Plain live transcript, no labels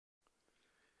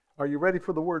Are you ready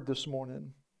for the word this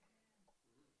morning?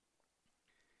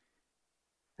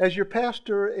 As your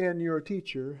pastor and your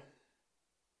teacher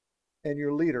and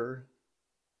your leader,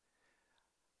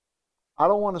 I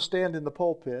don't want to stand in the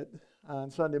pulpit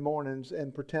on Sunday mornings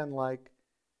and pretend like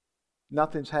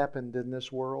nothing's happened in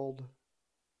this world.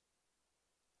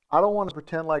 I don't want to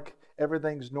pretend like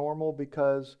everything's normal,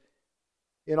 because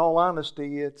in all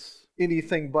honesty, it's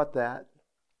anything but that.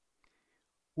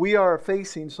 We are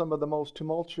facing some of the most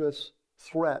tumultuous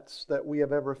threats that we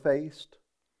have ever faced.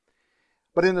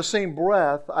 But in the same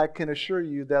breath, I can assure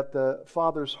you that the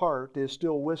Father's heart is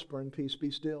still whispering, "Peace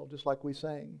be still," just like we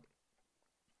sang.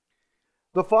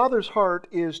 The Father's heart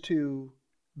is to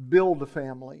build a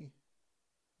family,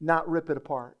 not rip it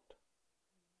apart.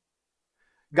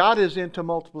 God is into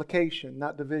multiplication,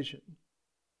 not division.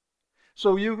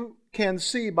 So you can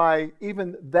see by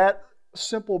even that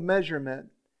simple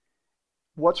measurement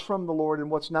what's from the Lord and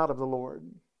what's not of the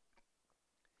Lord.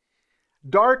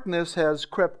 Darkness has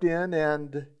crept in,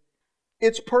 and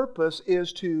its purpose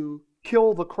is to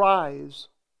kill the cries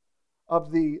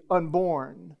of the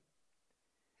unborn.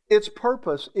 Its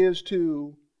purpose is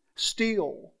to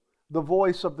steal the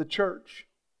voice of the church.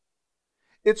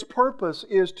 Its purpose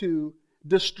is to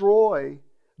destroy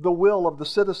the will of the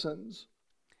citizens.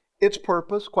 Its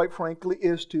purpose, quite frankly,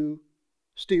 is to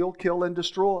steal, kill, and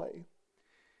destroy.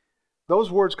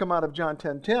 Those words come out of John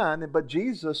 10:10, but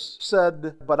Jesus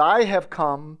said, "But I have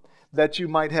come that you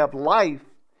might have life,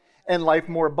 and life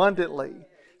more abundantly."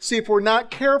 See, if we're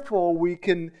not careful, we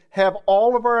can have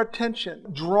all of our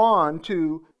attention drawn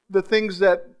to the things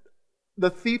that the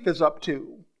thief is up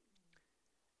to.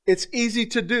 It's easy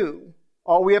to do.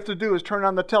 All we have to do is turn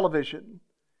on the television.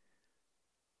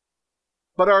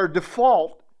 But our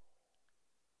default,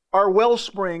 our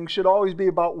wellspring should always be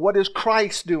about what is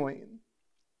Christ doing?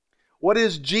 What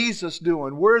is Jesus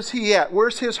doing? Where's He at?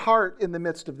 Where's His heart in the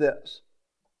midst of this?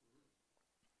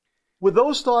 With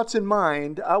those thoughts in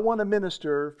mind, I want to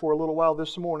minister for a little while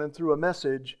this morning through a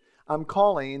message I'm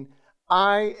calling,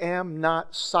 "I Am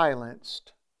Not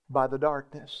Silenced by the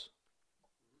Darkness."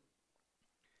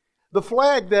 The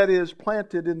flag that is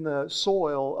planted in the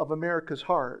soil of America's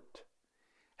heart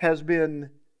has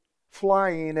been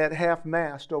flying at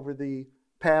half-mast over the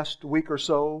past week or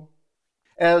so.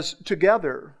 As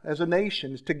together, as a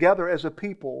nation, together as a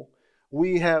people,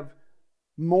 we have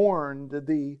mourned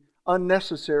the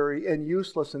unnecessary and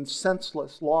useless and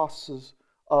senseless losses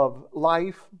of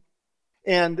life,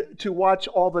 and to watch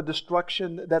all the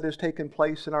destruction that has taken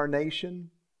place in our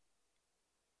nation.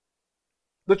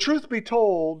 The truth be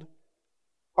told,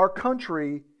 our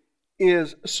country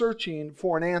is searching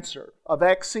for an answer, a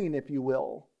vaccine, if you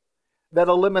will, that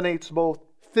eliminates both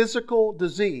physical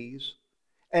disease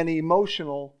and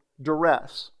emotional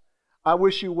duress. I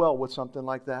wish you well with something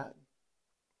like that,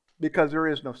 because there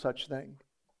is no such thing.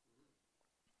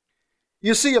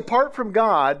 You see, apart from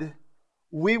God,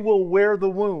 we will wear the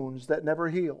wounds that never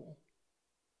heal.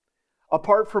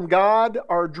 Apart from God,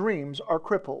 our dreams are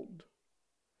crippled.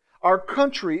 Our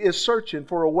country is searching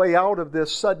for a way out of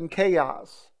this sudden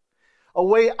chaos, a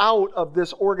way out of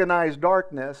this organized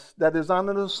darkness that is on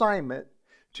an assignment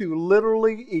to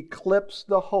literally eclipse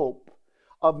the hope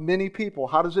of many people.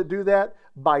 How does it do that?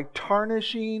 By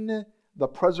tarnishing the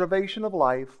preservation of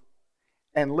life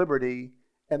and liberty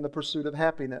and the pursuit of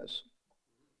happiness.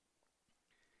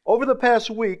 Over the past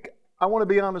week, I want to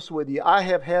be honest with you, I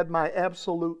have had my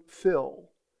absolute fill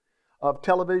of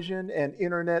television and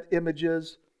internet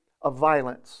images of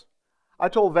violence. I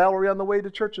told Valerie on the way to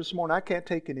church this morning, I can't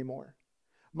take anymore.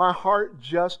 My heart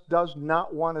just does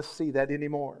not want to see that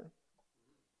anymore.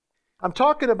 I'm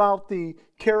talking about the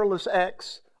careless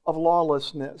acts of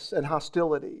lawlessness and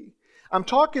hostility. I'm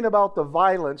talking about the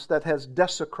violence that has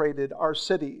desecrated our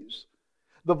cities,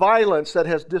 the violence that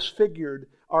has disfigured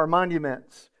our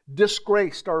monuments,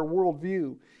 disgraced our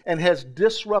worldview, and has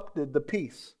disrupted the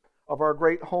peace of our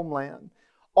great homeland.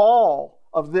 All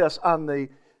of this on the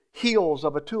heels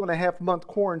of a 2.5-month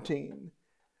quarantine.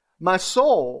 My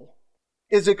soul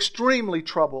is extremely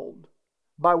troubled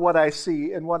by what I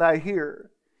see and what I hear.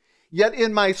 Yet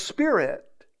in my spirit,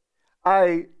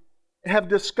 I have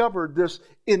discovered this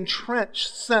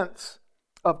entrenched sense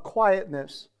of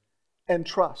quietness and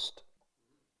trust.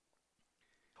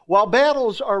 While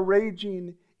battles are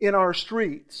raging in our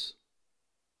streets,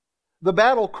 the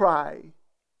battle cry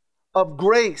of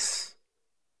grace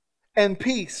and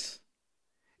peace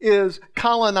is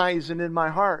colonizing in my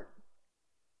heart.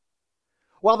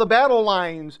 While the battle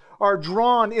lines are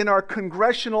drawn in our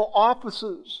congressional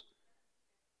offices,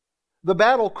 the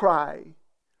battle cry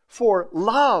for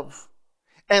love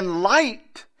and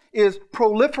light is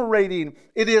proliferating.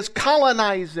 It is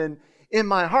colonizing in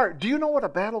my heart. Do you know what a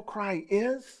battle cry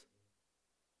is?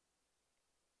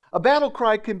 A battle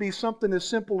cry can be something as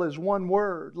simple as one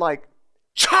word, like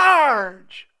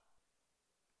charge.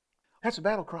 That's a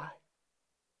battle cry.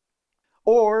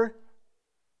 Or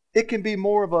it can be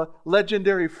more of a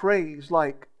legendary phrase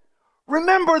like,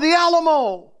 remember the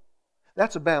Alamo.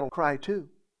 That's a battle cry too.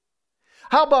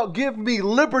 How about give me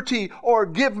liberty or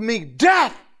give me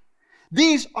death?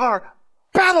 These are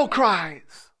battle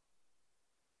cries.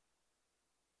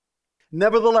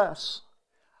 Nevertheless,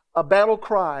 a battle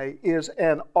cry is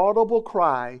an audible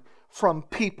cry from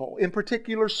people, in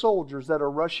particular soldiers that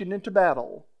are rushing into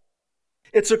battle.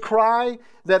 It's a cry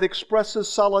that expresses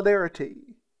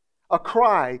solidarity, a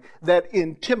cry that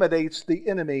intimidates the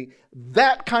enemy.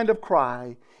 That kind of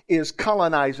cry is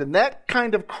colonizing. That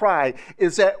kind of cry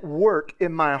is at work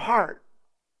in my heart.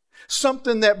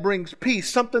 Something that brings peace,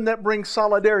 something that brings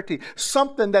solidarity,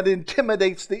 something that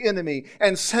intimidates the enemy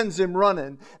and sends him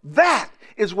running. That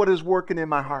is what is working in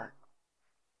my heart.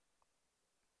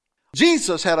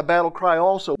 Jesus had a battle cry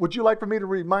also. Would you like for me to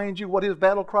remind you what his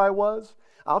battle cry was?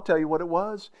 I'll tell you what it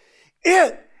was.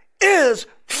 It is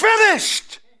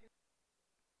finished.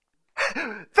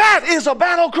 That is a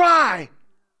battle cry.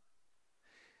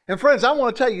 And friends, I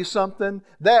want to tell you something.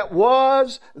 That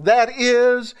was, that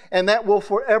is, and that will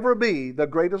forever be the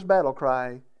greatest battle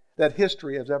cry that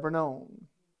history has ever known.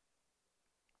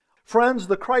 Friends,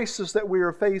 the crisis that we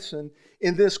are facing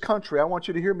in this country, I want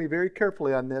you to hear me very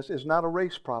carefully on this, is not a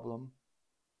race problem.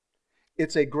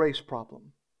 It's a grace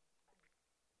problem.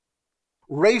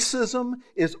 Racism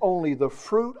is only the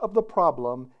fruit of the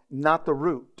problem, not the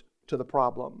root to the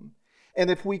problem. And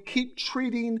if we keep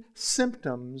treating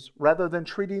symptoms rather than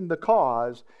treating the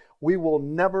cause, we will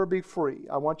never be free.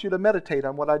 I want you to meditate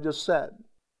on what I just said.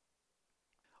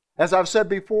 As I've said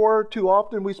before, too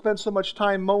often we spend so much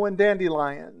time mowing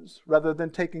dandelions rather than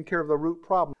taking care of the root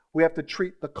problem. We have to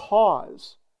treat the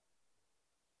cause.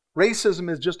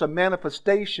 Racism is just a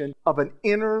manifestation of an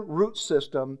inner root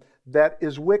system that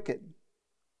is wicked.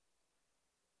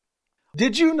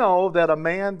 Did you know that a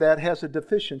man that has a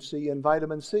deficiency in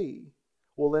vitamin C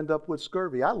will end up with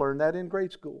scurvy? I learned that in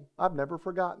grade school. I've never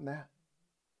forgotten that.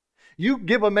 You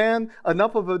give a man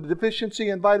enough of a deficiency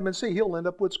in vitamin C, he'll end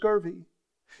up with scurvy.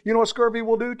 You know what scurvy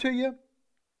will do to you?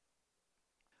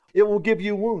 It will give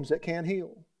you wounds that can't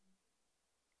heal.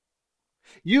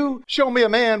 You show me a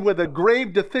man with a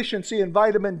grave deficiency in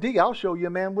vitamin D, I'll show you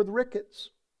a man with rickets.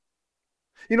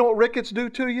 You know what rickets do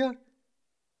to you?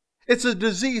 It's a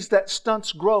disease that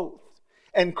stunts growth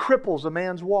and cripples a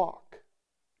man's walk.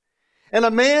 And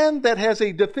a man that has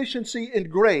a deficiency in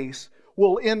grace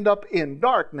will end up in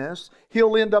darkness.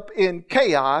 He'll end up in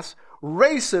chaos.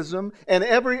 Racism and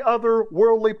every other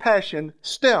worldly passion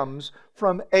stems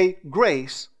from a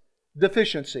grace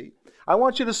deficiency. I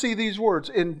want you to see these words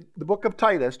in the book of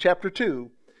Titus, chapter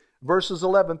 2, verses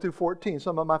 11 through 14,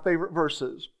 some of my favorite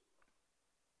verses.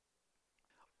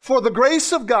 For the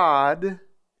grace of God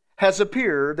has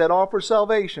appeared that offers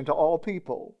salvation to all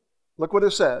people. Look what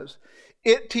it says.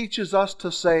 It teaches us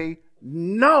to say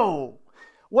no.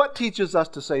 What teaches us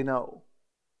to say no?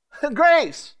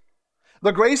 Grace.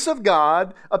 The grace of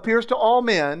God appears to all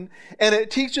men, and it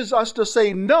teaches us to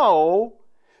say no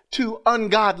to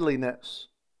ungodliness.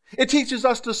 It teaches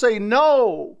us to say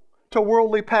no to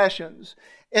worldly passions,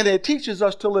 and it teaches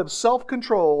us to live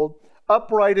self-controlled,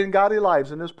 upright, and godly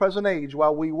lives in this present age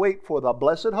while we wait for the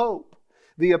blessed hope,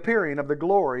 the appearing of the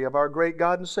glory of our great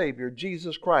God and Savior,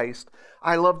 Jesus Christ.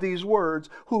 I love these words,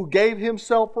 who gave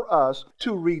himself for us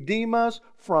to redeem us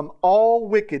from all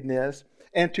wickedness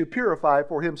and to purify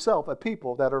for himself a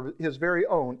people that are his very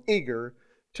own, eager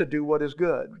to do what is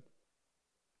good.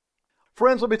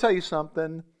 Friends, let me tell you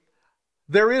something.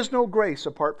 There is no grace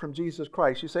apart from Jesus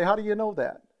Christ. You say, how do you know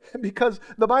that? Because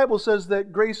the Bible says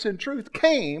that grace and truth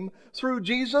came through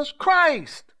Jesus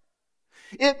Christ.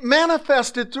 It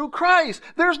manifested through Christ.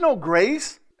 There's no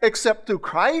grace except through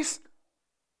Christ.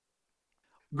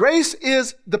 Grace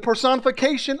is the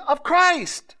personification of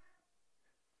Christ.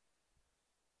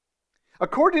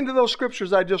 According to those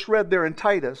scriptures I just read there in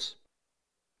Titus,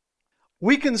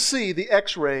 we can see the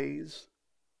x-rays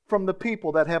from the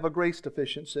people that have a grace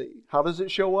deficiency. How does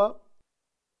it show up?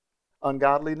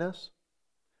 Ungodliness,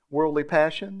 worldly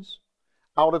passions,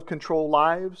 out of control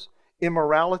lives,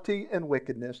 immorality, and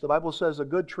wickedness. The Bible says a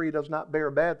good tree does not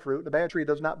bear bad fruit, and a bad tree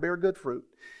does not bear good fruit.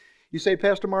 You say,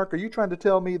 Pastor Mark, are you trying to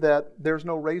tell me that there's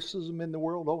no racism in the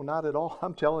world? Oh, not at all.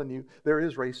 I'm telling you, there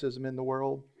is racism in the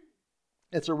world.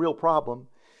 It's a real problem.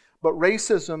 But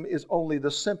racism is only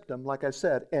the symptom, like I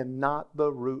said, and not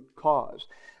the root cause.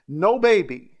 No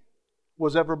baby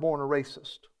was ever born a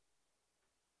racist.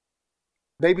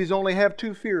 Babies only have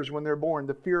two fears when they're born.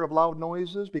 The fear of loud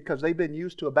noises, because they've been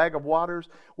used to a bag of waters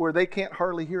where they can't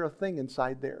hardly hear a thing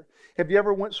inside there. Have you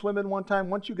ever went swimming one time?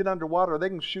 Once you get underwater, they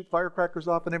can shoot firecrackers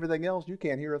off and everything else. You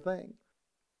can't hear a thing.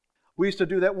 We used to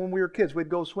do that when we were kids. We'd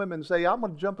go swimming and say, I'm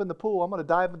going to jump in the pool. I'm going to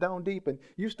dive down deep. And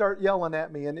you start yelling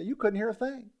at me, and you couldn't hear a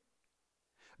thing.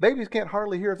 Babies can't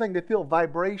hardly hear a thing. They feel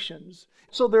vibrations.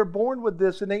 So they're born with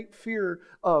this innate fear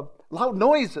of loud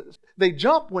noises. They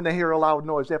jump when they hear a loud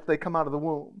noise after they come out of the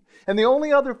womb. And the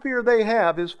only other fear they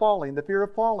have is falling, the fear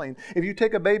of falling. If you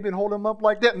take a baby and hold him up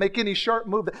like that, make any sharp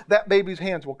move, that baby's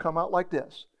hands will come out like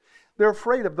this. They're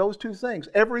afraid of those two things.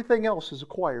 Everything else is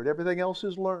acquired. Everything else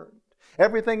is learned.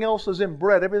 Everything else is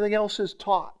inbred. Everything else is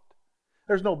taught.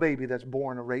 There's no baby that's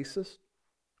born a racist.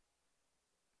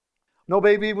 No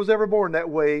baby was ever born that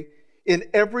way. In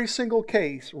every single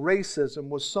case, racism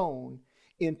was sown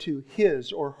into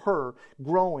his or her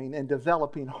growing and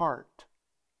developing heart.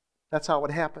 That's how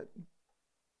it happened.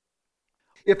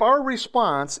 If our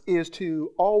response is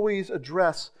to always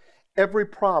address every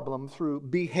problem through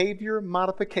behavior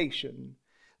modification,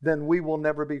 then we will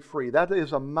never be free. That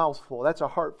is a mouthful. That's a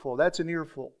heartful. That's an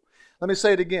earful. Let me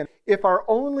say it again. If our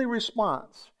only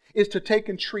response is to take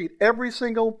and treat every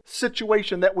single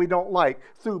situation that we don't like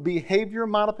through behavior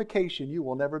modification, you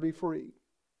will never be free.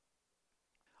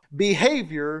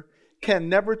 Behavior can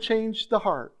never change the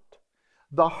heart.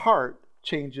 The heart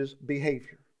changes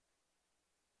behavior.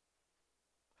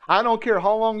 I don't care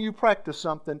how long you practice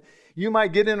something. You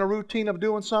might get in a routine of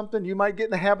doing something. You might get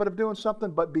in the habit of doing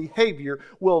something, but behavior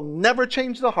will never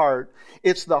change the heart.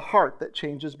 It's the heart that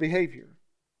changes behavior.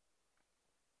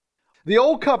 The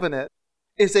Old Covenant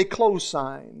is a close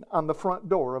sign on the front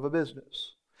door of a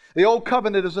business. The Old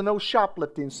Covenant is a no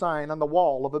shoplifting sign on the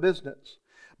wall of a business.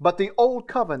 But the Old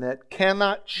Covenant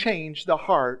cannot change the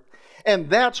heart.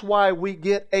 And that's why we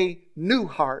get a new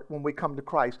heart when we come to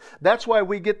Christ. That's why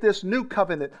we get this new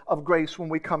covenant of grace when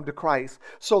we come to Christ.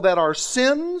 So that our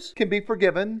sins can be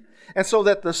forgiven, and so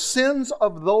that the sins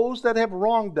of those that have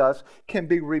wronged us can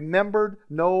be remembered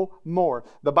no more.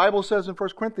 The Bible says in 1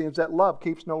 Corinthians that love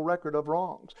keeps no record of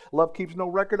wrongs. Love keeps no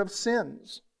record of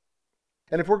sins.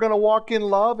 And if we're going to walk in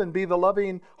love and be the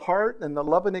loving heart and the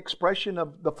loving expression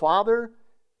of the Father,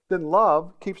 then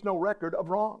love keeps no record of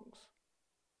wrongs.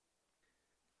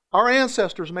 Our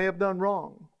ancestors may have done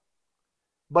wrong,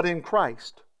 but in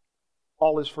Christ,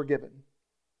 all is forgiven.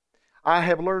 I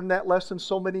have learned that lesson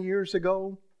so many years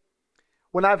ago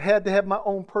when I've had to have my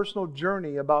own personal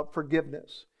journey about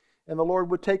forgiveness. And the Lord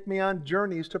would take me on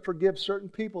journeys to forgive certain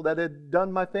people that had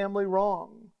done my family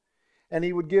wrong. And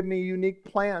He would give me unique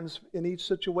plans in each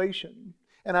situation.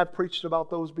 And I've preached about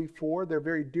those before. They're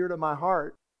very dear to my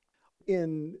heart.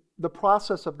 In the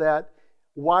process of that,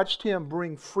 watched Him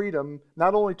bring freedom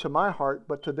not only to my heart,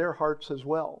 but to their hearts as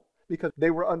well. Because they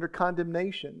were under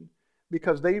condemnation.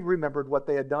 Because they remembered what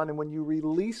they had done. And when you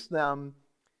release them,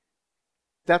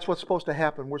 that's what's supposed to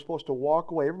happen. We're supposed to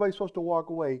walk away. Everybody's supposed to walk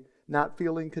away not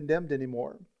feeling condemned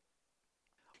anymore.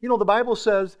 You know, the Bible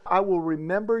says, I will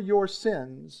remember your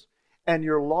sins and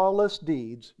your lawless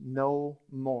deeds no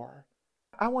more.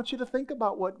 I want you to think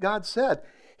about what God said.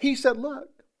 He said, look,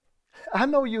 I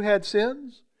know you had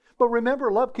sins, but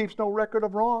remember, love keeps no record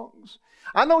of wrongs.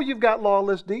 I know you've got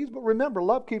lawless deeds, but remember,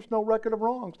 love keeps no record of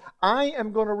wrongs. I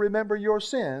am going to remember your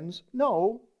sins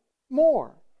no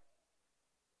more.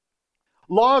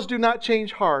 Laws do not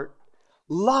change heart.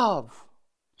 Love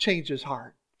changes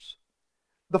hearts.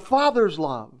 The Father's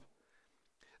love.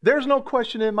 There's no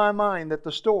question in my mind that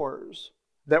the stores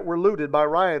that were looted by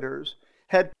rioters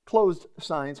had closed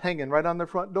signs hanging right on their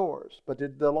front doors. But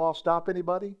did the law stop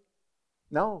anybody?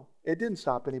 No, it didn't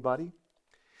stop anybody.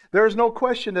 There is no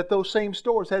question that those same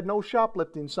stores had no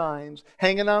shoplifting signs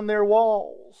hanging on their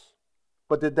walls.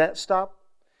 But did that stop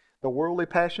the worldly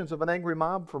passions of an angry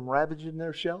mob from ravaging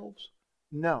their shelves?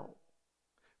 No.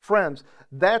 Friends,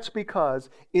 that's because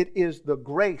it is the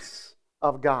grace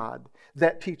of God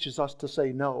that teaches us to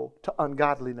say no to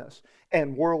ungodliness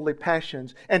and worldly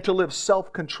passions and to live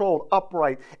self-controlled,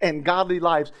 upright, and godly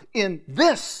lives in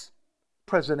this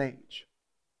present age.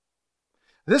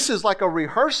 This is like a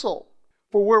rehearsal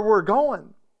for where we're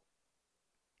going.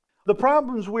 The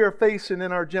problems we are facing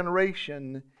in our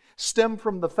generation stem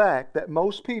from the fact that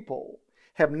most people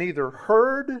have neither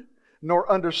heard nor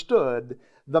understood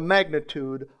the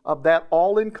magnitude of that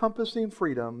all-encompassing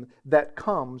freedom that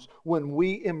comes when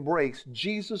we embrace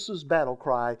Jesus' battle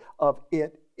cry of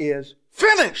 "It is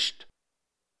finished."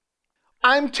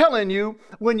 I'm telling you,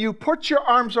 when you put your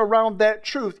arms around that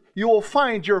truth, you will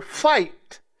find your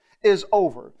fight is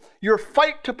over. Your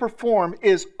fight to perform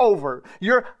is over.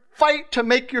 Your fight to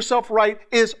make yourself right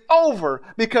is over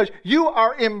because you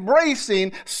are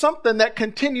embracing something that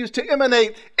continues to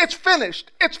emanate. It's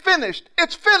finished. It's finished.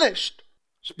 It's finished.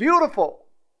 It's beautiful.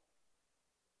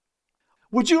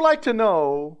 Would you like to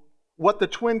know what the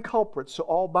twin culprits to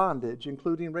all bondage,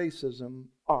 including racism,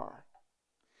 are?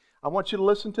 I want you to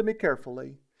listen to me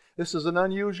carefully. This is an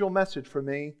unusual message for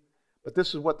me, but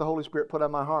this is what the Holy Spirit put on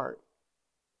my heart.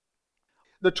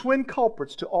 The twin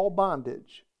culprits to all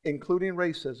bondage, including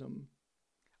racism,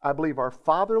 I believe are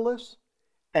fatherless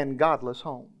and godless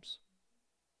homes.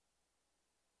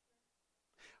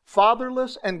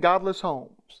 Fatherless and godless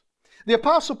homes. The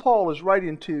Apostle Paul is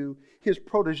writing to his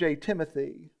protege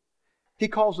Timothy. He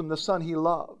calls him the son he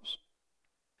loves.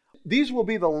 These will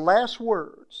be the last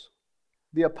words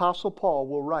the Apostle Paul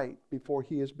will write before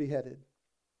he is beheaded.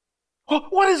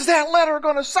 What is that letter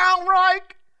going to sound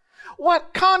like?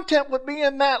 What content would be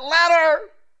in that letter?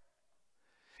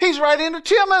 He's writing to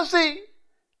Timothy.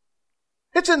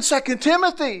 It's in 2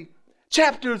 Timothy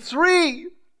chapter 3,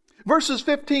 verses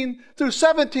 15 through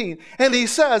 17. And he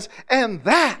says, "And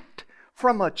that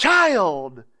from a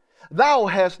child thou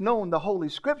hast known the Holy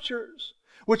Scriptures,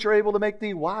 which are able to make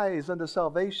thee wise unto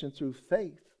salvation through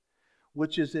faith,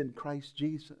 which is in Christ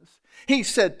Jesus." He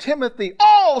said, Timothy,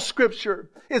 all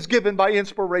Scripture is given by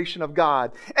inspiration of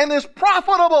God and is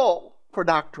profitable for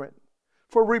doctrine,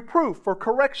 for reproof, for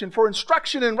correction, for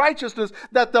instruction in righteousness,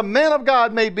 that the man of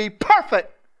God may be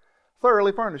perfect,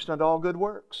 thoroughly furnished unto all good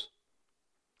works.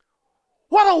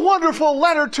 What a wonderful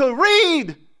letter to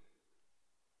read!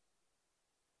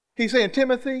 He's saying,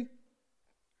 Timothy,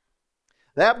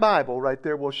 that Bible right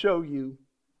there will show you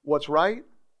what's right.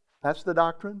 That's the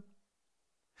doctrine.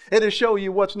 It'll show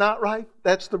you what's not right.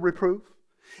 That's the reproof.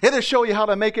 It'll show you how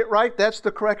to make it right. That's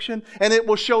the correction. And it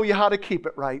will show you how to keep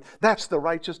it right. That's the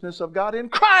righteousness of God in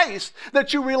Christ.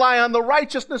 That you rely on the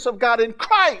righteousness of God in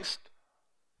Christ.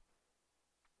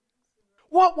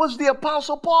 What was the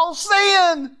Apostle Paul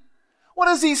saying? What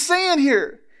is he saying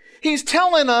here? He's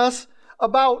telling us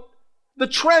about the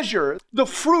treasure, the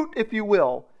fruit, if you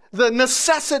will, the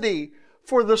necessity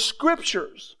for the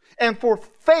Scriptures and for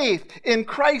faith in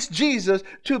Christ Jesus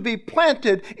to be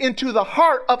planted into the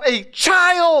heart of a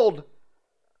child.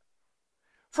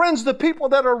 Friends, the people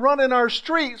that are running our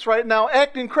streets right now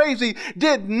acting crazy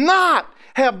did not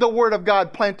have the Word of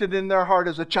God planted in their heart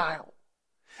as a child.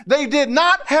 They did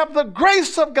not have the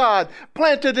grace of God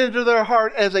planted into their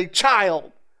heart as a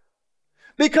child.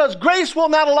 Because grace will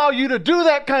not allow you to do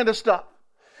that kind of stuff.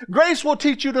 Grace will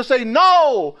teach you to say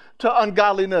no to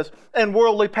ungodliness and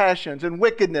worldly passions and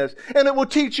wickedness. And it will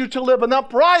teach you to live an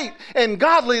upright and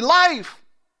godly life.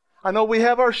 I know we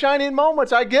have our shining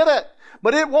moments. I get it.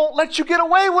 But it won't let you get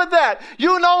away with that.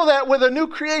 You know that with a new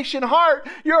creation heart,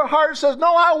 your heart says,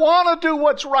 no, I want to do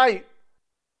what's right.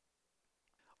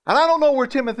 And I don't know where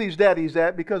Timothy's daddy's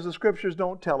at because the Scriptures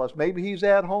don't tell us. Maybe he's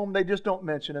at home, they just don't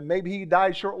mention him. Maybe he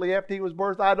died shortly after he was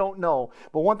birthed, I don't know.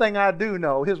 But one thing I do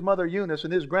know, his mother Eunice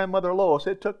and his grandmother Lois,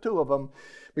 it took two of them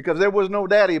because there was no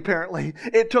daddy apparently.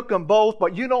 It took them both,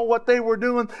 but you know what they were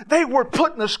doing? They were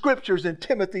putting the Scriptures in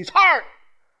Timothy's heart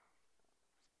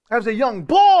as a young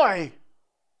boy.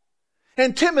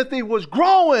 And Timothy was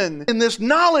growing in this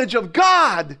knowledge of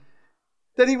God,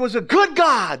 that he was a good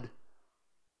God.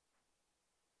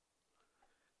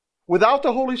 Without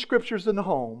the Holy Scriptures in the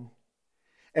home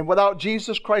and without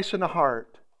Jesus Christ in the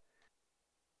heart,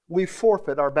 we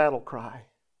forfeit our battle cry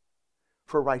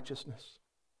for righteousness.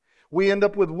 We end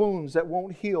up with wounds that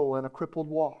won't heal and a crippled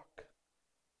walk.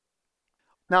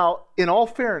 Now, in all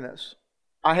fairness,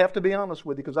 I have to be honest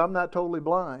with you because I'm not totally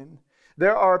blind.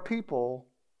 There are people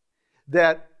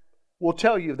that will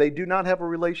tell you they do not have a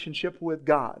relationship with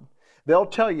God. They'll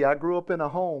tell you, I grew up in a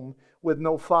home with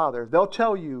no father. They'll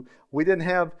tell you, we didn't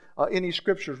have any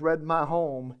Scriptures read in my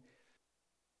home.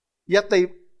 Yet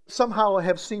they somehow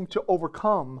have seemed to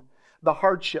overcome the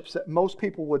hardships that most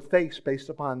people would face based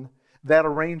upon that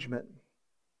arrangement.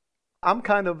 I'm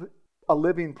kind of a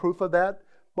living proof of that.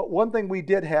 But one thing we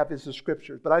did have is the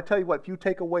Scriptures. But I tell you what, if you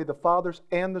take away the fathers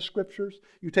and the Scriptures,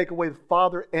 you take away the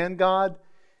Father and God,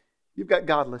 you've got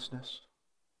godlessness.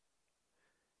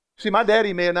 See, my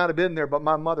daddy may not have been there, but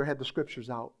my mother had the Scriptures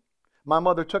out. My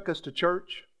mother took us to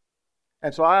church,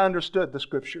 and so I understood the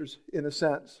Scriptures in a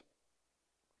sense.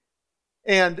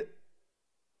 And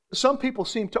some people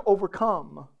seem to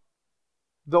overcome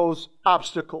those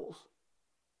obstacles.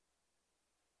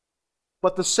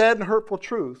 But the sad and hurtful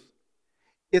truth,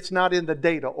 it's not in the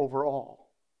data overall.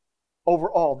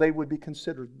 Overall, they would be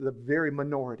considered the very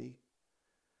minority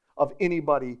of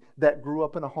anybody that grew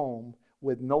up in a home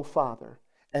with no father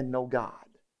and no God.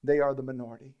 They are the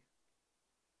minority.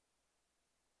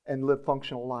 and live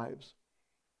functional lives.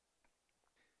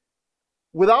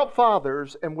 Without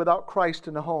fathers and without Christ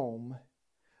in the home,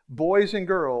 boys and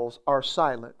girls are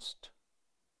silenced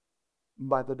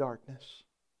by the darkness.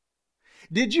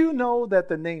 Did you know that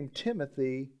the name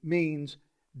Timothy means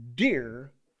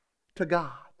dear to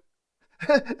God?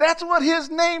 That's what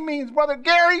his name means, Brother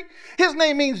Gary. His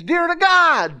name means dear to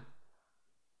God.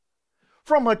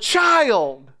 From a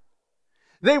child,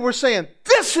 they were saying,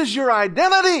 this is your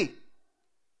identity.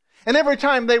 And every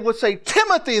time they would say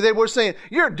Timothy, they were saying,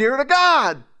 you're dear to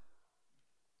God.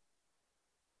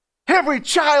 Every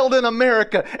child in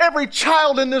America, every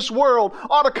child in this world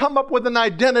ought to come up with an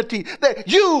identity that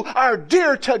you are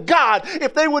dear to God.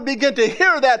 If they would begin to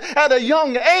hear that at a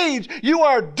young age, you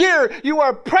are dear, you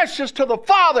are precious to the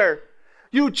Father.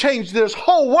 You change this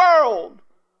whole world.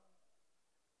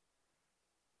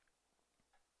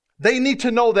 They need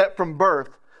to know that from birth,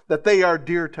 that they are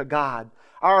dear to God.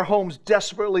 Our homes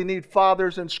desperately need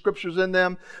fathers and scriptures in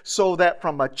them so that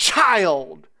from a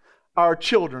child, our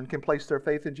children can place their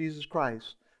faith in Jesus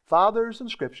Christ. Fathers and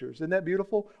scriptures, isn't that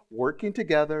beautiful? Working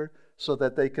together so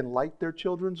that they can light their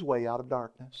children's way out of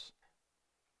darkness.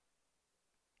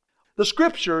 The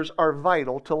scriptures are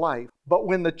vital to life, but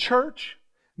when the church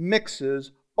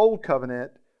mixes Old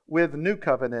Covenant with New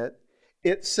Covenant,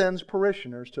 it sends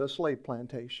parishioners to a slave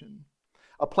plantation.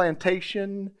 A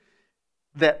plantation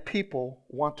that people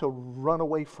want to run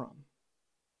away from.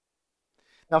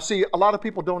 Now see, a lot of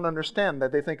people don't understand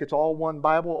that. They think it's all one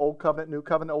Bible, Old Covenant, New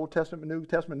Covenant, Old Testament, New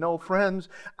Testament. No, friends,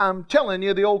 I'm telling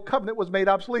you, the Old Covenant was made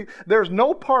obsolete. There's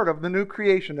no part of the new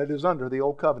creation that is under the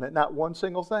Old Covenant, not one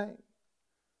single thing.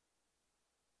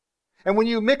 And when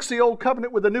you mix the Old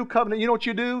Covenant with the New Covenant, you know what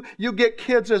you do? You get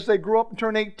kids as they grow up and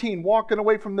turn 18 walking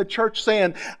away from the church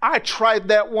saying, I tried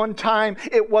that one time,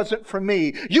 it wasn't for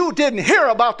me. You didn't hear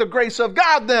about the grace of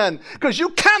God then, because you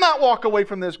cannot walk away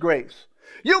from this grace.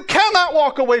 You cannot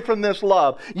walk away from this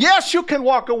love. Yes, you can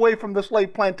walk away from the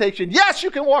slave plantation. Yes, you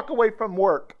can walk away from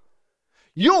work.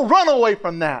 You'll run away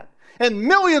from that. And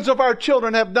millions of our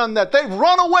children have done that. They've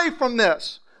run away from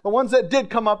this. The ones that did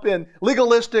come up in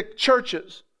legalistic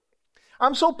churches.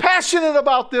 I'm so passionate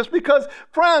about this because,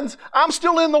 friends, I'm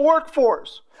still in the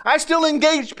workforce. I still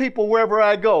engage people wherever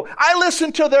I go. I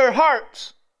listen to their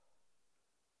hearts.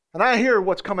 And I hear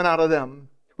what's coming out of them.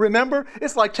 Remember,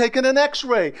 it's like taking an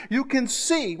x-ray. You can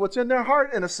see what's in their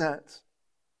heart in a sense.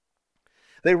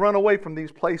 They run away from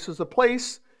these places, a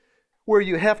place where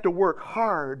you have to work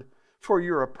hard for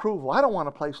your approval. I don't want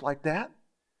a place like that.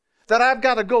 That I've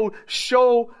got to go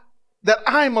show that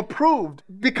I'm approved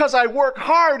because I work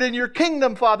hard in your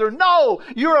kingdom, Father. No,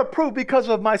 you're approved because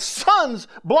of my Son's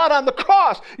blood on the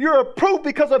cross. You're approved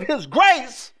because of His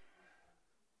grace.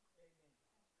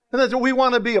 And that's what we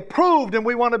want to be approved and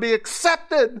we want to be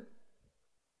accepted.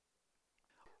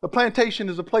 The plantation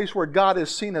is a place where God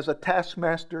is seen as a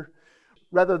taskmaster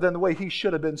rather than the way He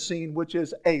should have been seen, which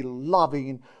is a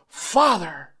loving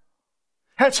Father.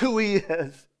 That's who He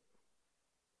is.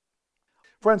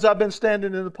 Friends, I've been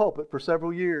standing in the pulpit for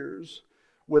several years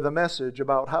with a message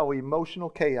about how emotional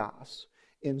chaos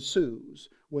ensues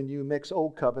when you mix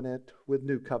Old Covenant with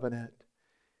New Covenant.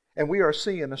 And we are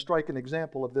seeing a striking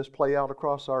example of this play out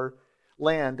across our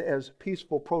land as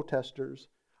peaceful protesters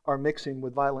are mixing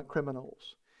with violent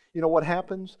criminals. You know what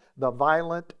happens? The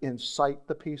violent incite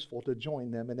the peaceful to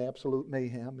join them in absolute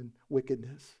mayhem and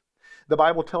wickedness. The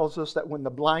Bible tells us that when the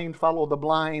blind follow the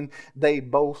blind, they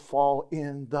both fall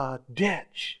in the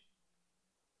ditch.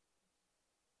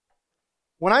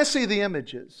 When I see the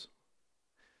images,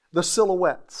 the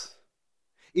silhouettes,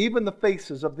 even the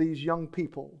faces of these young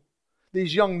people,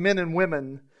 these young men and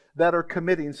women that are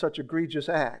committing such egregious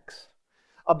acts,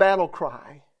 a battle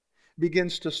cry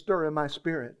begins to stir in my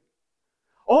spirit.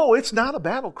 Oh, it's not a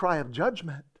battle cry of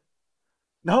judgment.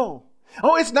 No.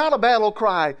 Oh, it's not a battle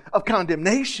cry of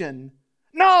condemnation.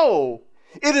 No.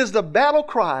 It is the battle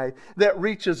cry that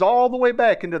reaches all the way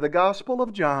back into the Gospel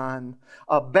of John.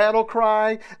 A battle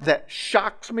cry that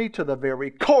shocks me to the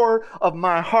very core of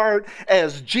my heart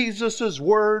as Jesus'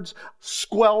 words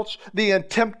squelch the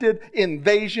attempted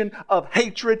invasion of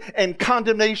hatred and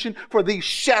condemnation for these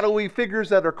shadowy figures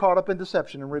that are caught up in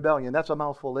deception and rebellion. That's a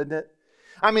mouthful, isn't it?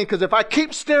 I mean, because if I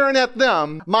keep staring at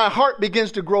them, my heart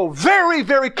begins to grow very,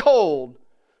 very cold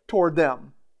toward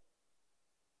them.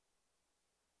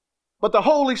 But the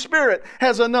Holy Spirit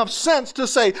has enough sense to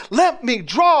say, let me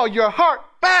draw your heart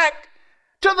back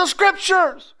to the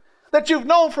Scriptures that you've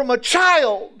known from a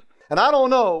child. And I don't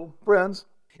know, friends,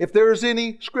 if there's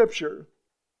any Scripture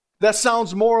that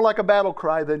sounds more like a battle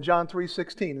cry than John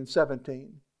 3:16 and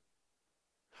 17.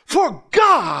 For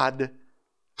God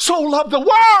so loved the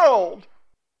world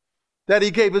that He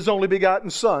gave His only begotten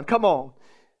Son. Come on.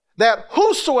 That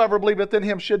whosoever believeth in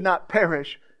Him should not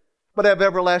perish, but have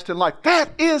everlasting life. That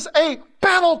is a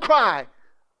battle cry.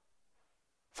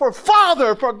 For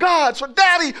Father, for God, for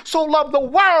Daddy so loved the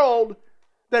world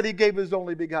that He gave His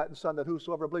only begotten Son, that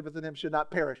whosoever believeth in Him should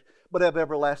not perish, but have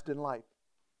everlasting life.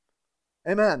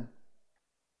 Amen.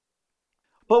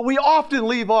 But we often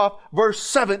leave off verse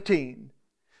 17.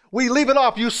 We leave it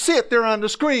off. You see it there on the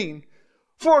screen.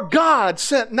 For God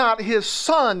sent not His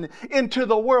Son into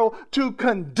the world to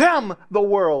condemn the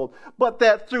world, but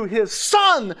that through His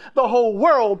Son the whole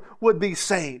world would be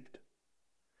saved.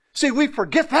 See, we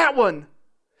forget that one.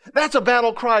 That's a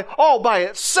battle cry all by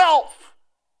itself.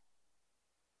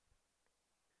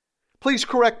 Please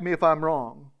correct me if I'm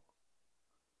wrong.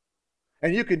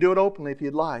 And you can do it openly if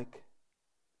you'd like.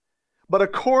 But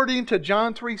according to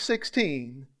John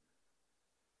 3:16,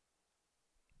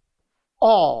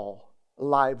 all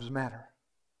lives matter.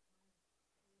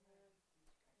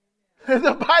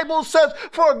 The Bible says,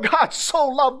 for God so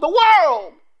loved the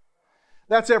world.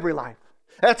 That's every life.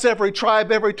 That's every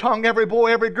tribe, every tongue, every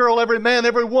boy, every girl, every man,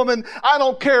 every woman. I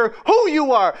don't care who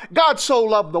you are. God so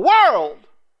loved the world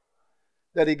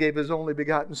that He gave His only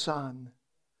begotten Son,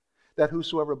 that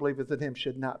whosoever believeth in Him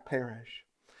should not perish.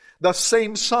 The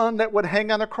same Son that would hang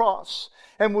on a cross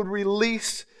and would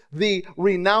release the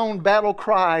renowned battle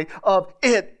cry of,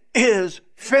 it is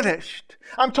finished.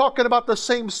 I'm talking about the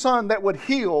same Son that would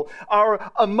heal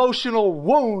our emotional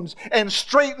wounds and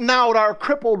straighten out our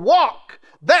crippled walk.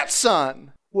 That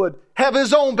Son would have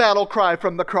His own battle cry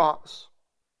from the cross.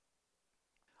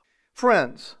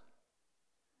 Friends,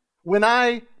 when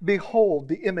I behold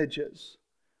the images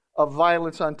of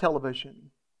violence on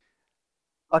television,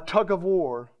 a tug of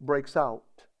war breaks out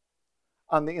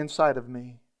on the inside of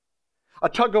me. A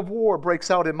tug of war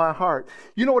breaks out in my heart.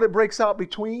 You know what it breaks out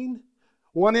between?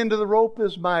 One end of the rope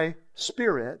is my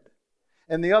spirit,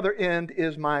 and the other end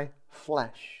is my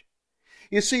flesh.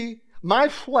 You see, my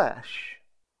flesh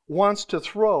wants to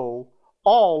throw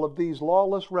all of these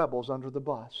lawless rebels under the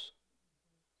bus.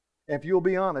 And if you'll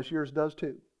be honest, yours does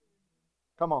too.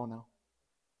 Come on now.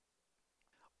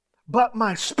 But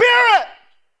my spirit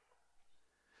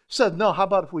said, no, how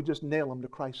about if we just nail them to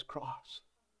Christ's cross?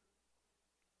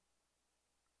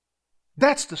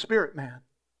 That's the spirit man.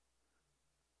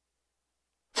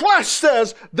 Flesh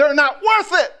says they're not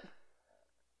worth it.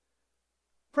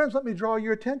 Friends, let me draw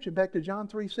your attention back to John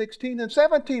 3:16 and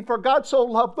 17. For God so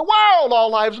loved the world, all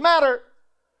lives matter,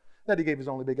 that He gave His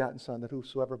only begotten Son, that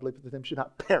whosoever believeth in Him should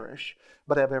not perish,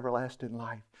 but have everlasting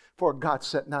life. For God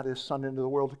sent not His Son into the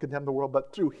world to condemn the world,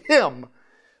 but through Him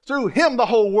the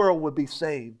whole world would be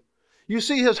saved. You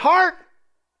see His heart?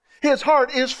 His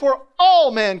heart is for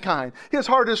all mankind. His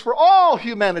heart is for all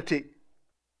humanity.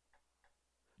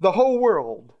 The whole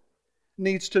world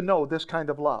needs to know this kind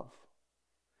of love.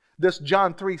 This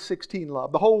John 3:16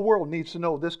 love. The whole world needs to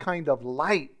know this kind of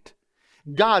light.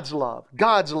 God's love,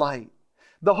 God's light.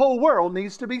 The whole world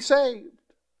needs to be saved.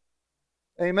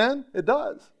 Amen? It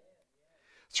does.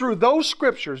 Through those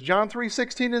scriptures, John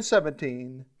 3:16 and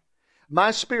 17,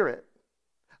 my spirit,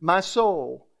 my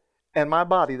soul, and my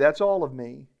body, that's all of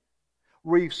me,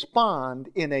 respond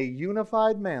in a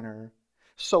unified manner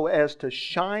so as to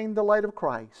shine the light of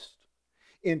Christ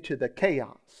into the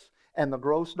chaos and the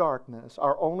gross darkness.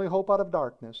 Our only hope out of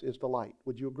darkness is the light.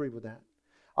 Would you agree with that?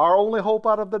 Our only hope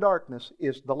out of the darkness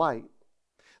is the light.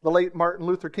 The late Martin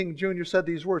Luther King Jr. said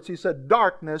these words. He said,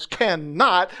 darkness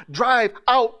cannot drive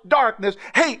out darkness.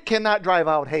 Hate cannot drive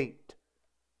out hate.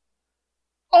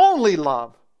 Only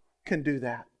love can do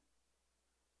that.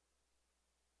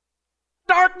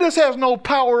 Darkness has no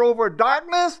power over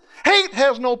darkness. Hate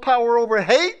has no power over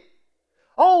hate.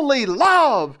 Only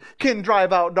love can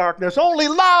drive out darkness. Only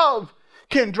love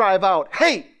can drive out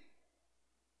hate.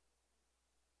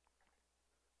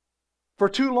 For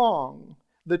too long,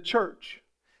 the church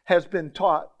has been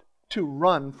taught to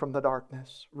run from the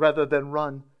darkness rather than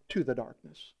run to the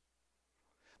darkness.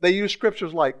 They use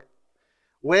scriptures like,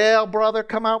 well, brother,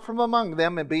 come out from among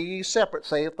them and be ye separate,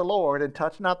 saith the Lord, and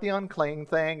touch not the unclean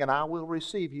thing, and I will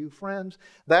receive you. Friends,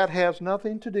 that has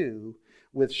nothing to do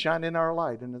with shining our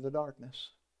light into the darkness.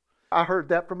 I heard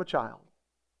that from a child.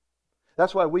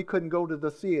 That's why we couldn't go to the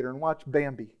theater and watch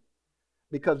Bambi,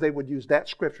 because they would use that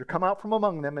scripture. Come out from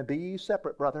among them and be ye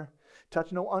separate, brother.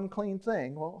 Touch no unclean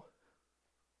thing. Well,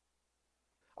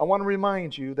 I want to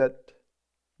remind you that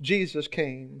Jesus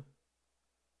came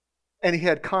and He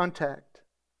had contact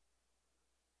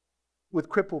with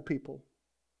crippled people,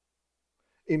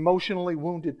 emotionally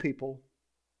wounded people.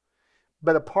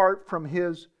 But apart from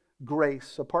His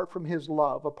grace, apart from His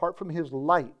love, apart from His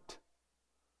light,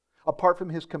 apart from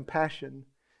His compassion,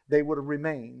 they would have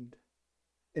remained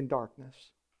in darkness.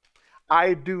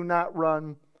 I do not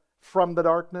run from the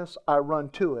darkness, I run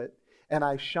to it, and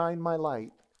I shine my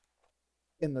light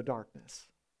in the darkness.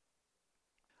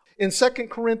 In 2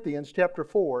 Corinthians chapter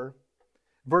 4,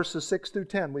 verses 6 through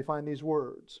 10, we find these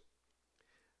words.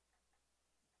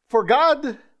 For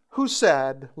God who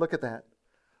said, look at that,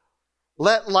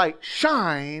 let light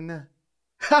shine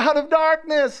out of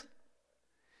darkness.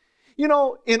 You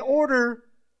know, in order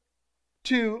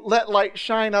to let light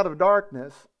shine out of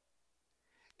darkness,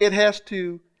 it has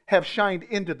to have shined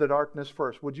into the darkness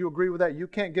first. Would you agree with that? You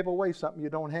can't give away something you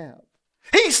don't have.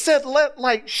 He said, let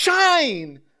light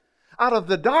shine out of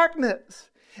the darkness.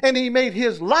 And He made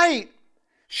His light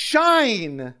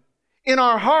shine in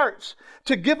our hearts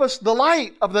to give us the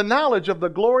light of the knowledge of the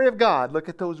glory of God. Look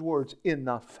at those words, in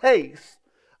the face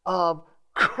of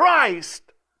Christ.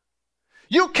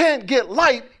 You can't get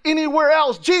light anywhere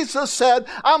else. Jesus said,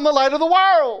 I'm the light of the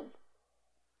world.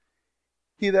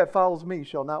 He that follows me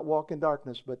shall not walk in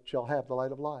darkness, but shall have the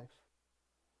light of life.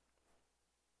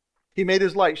 He made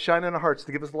His light shine in our hearts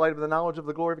to give us the light of the knowledge of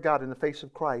the glory of God in the face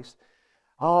of Christ.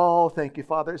 Oh, thank you,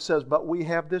 Father. It says, but we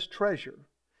have this treasure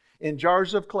in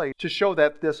jars of clay to show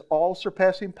that this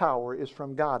all-surpassing power is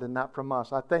from God and not from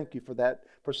us. I thank you for that,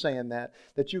 for saying that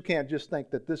you can't just think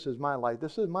that this is my light.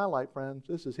 This is my light, friends.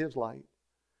 This is His light.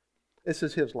 This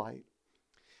is His light.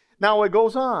 Now it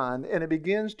goes on and it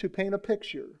begins to paint a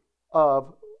picture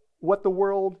of what the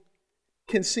world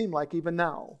can seem like even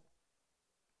now.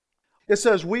 It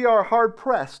says, we are hard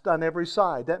pressed on every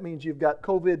side. That means you've got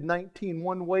COVID-19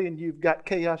 one way and you've got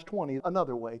Chaos 20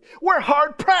 another way. We're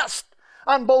hard pressed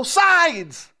on both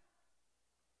sides.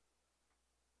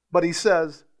 But He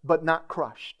says, but not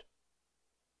crushed.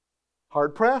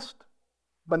 Hard pressed,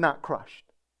 but not crushed.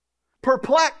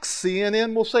 Perplexed.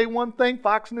 CNN will say one thing,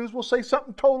 Fox News will say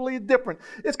something totally different.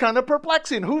 It's kind of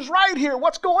perplexing. Who's right here?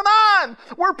 What's going on?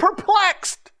 We're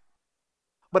perplexed.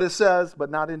 But it says,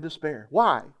 but not in despair.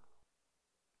 Why?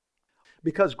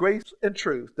 Because grace and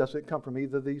truth doesn't come from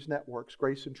either of these networks.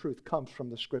 Grace and truth comes from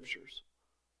the Scriptures.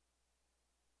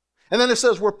 And then it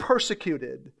says we're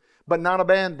persecuted, but not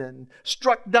abandoned.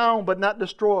 Struck down, but not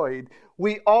destroyed.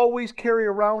 We always carry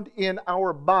around in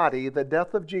our body the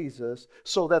death of Jesus,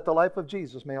 so that the life of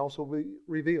Jesus may also be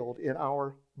revealed in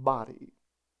our body.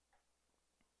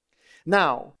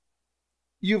 Now,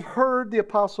 you've heard the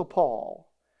Apostle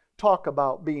Paul talk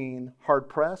about being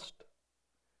hard-pressed,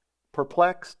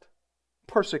 perplexed,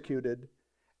 persecuted,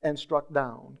 and struck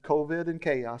down. COVID and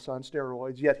chaos on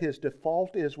steroids. Yet his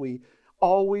default is we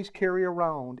always carry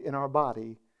around in our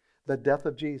body the death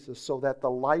of Jesus, so that the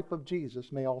life of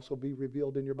Jesus may also be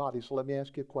revealed in your body. So let me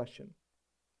ask you a question.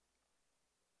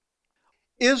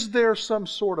 Is there some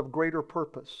sort of greater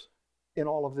purpose in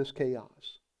all of this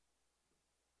chaos?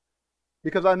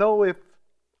 Because I know if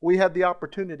we had the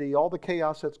opportunity, all the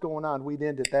chaos that's going on, we'd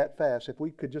end it that fast. If we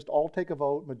could just all take a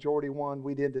vote, majority won,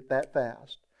 we'd end it that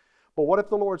fast. But what if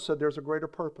the Lord said there's a greater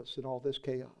purpose in all this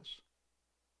chaos?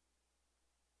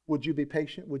 Would you be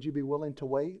patient? Would you be willing to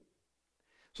wait?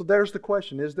 So there's the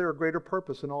question. Is there a greater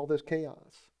purpose in all this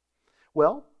chaos?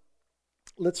 Well,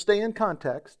 let's stay in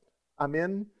context. I'm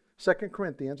in 2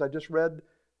 Corinthians. I just read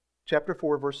chapter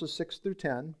 4, verses 6 through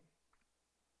 10.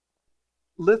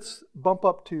 Let's bump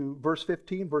up to verse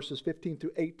 15, verses 15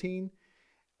 through 18.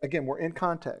 Again, we're in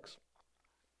context.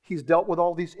 He's dealt with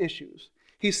all these issues.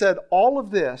 He said, all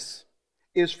of this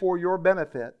is for your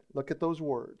benefit. Look at those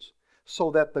words. So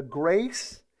that the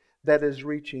grace that is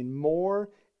reaching more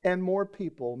and more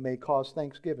people may cause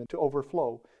thanksgiving to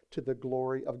overflow to the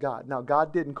glory of God. Now,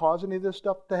 God didn't cause any of this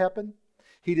stuff to happen.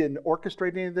 He didn't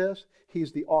orchestrate any of this.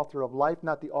 He's the author of life,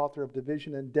 not the author of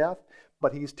division and death.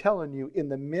 But He's telling you, in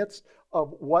the midst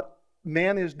of what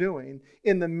man is doing,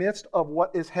 in the midst of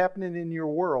what is happening in your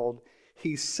world,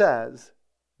 He says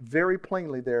very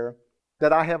plainly there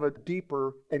that I have a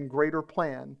deeper and greater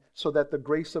plan so that the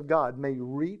grace of God may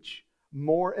reach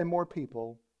more and more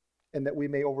people and that we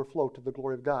may overflow to the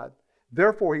glory of God.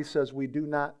 Therefore, He says, we do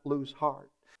not lose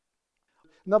heart.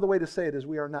 Another way to say it is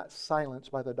we are not silenced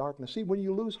by the darkness. See, when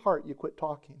you lose heart, you quit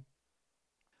talking.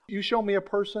 You show me a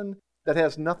person that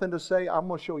has nothing to say, I'm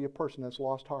going to show you a person that's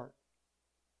lost heart.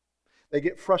 They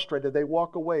get frustrated. They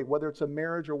walk away, whether it's a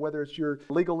marriage or whether it's your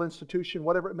legal institution,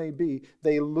 whatever it may be,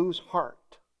 they lose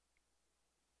heart.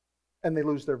 And they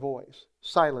lose their voice,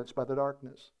 silenced by the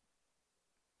darkness.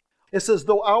 It says,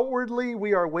 though outwardly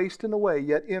we are wasting away,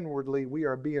 yet inwardly we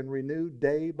are being renewed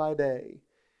day by day.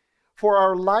 For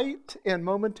our light and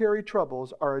momentary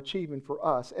troubles are achieving for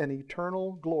us an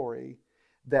eternal glory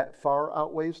that far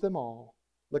outweighs them all.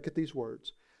 Look at these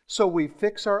words. So we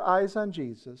fix our eyes on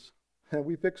Jesus, And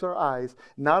we fix our eyes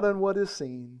not on what is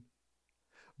seen,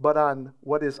 but on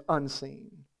what is unseen.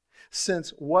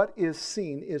 Since what is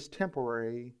seen is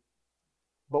temporary,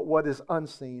 but what is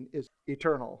unseen is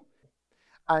eternal.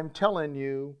 I'm telling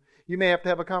you, you may have to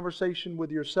have a conversation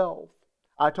with yourself.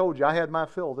 I told you, I had my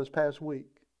fill this past week.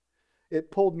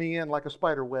 It pulled me in like a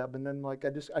spider web, and then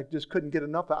I just couldn't get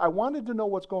enough. I wanted to know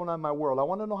what's going on in my world. I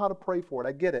want to know how to pray for it.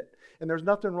 I get it. And there's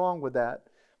nothing wrong with that.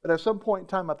 But at some point in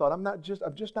time, I thought,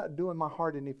 I'm just not doing my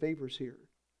heart any favors here.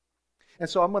 And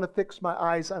so I'm going to fix my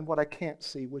eyes on what I can't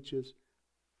see, which is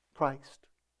Christ.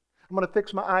 I'm going to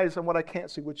fix my eyes on what I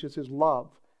can't see, which is His love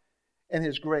and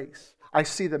His grace. I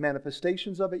see the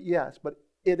manifestations of it, yes, but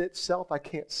it itself, I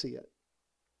can't see it.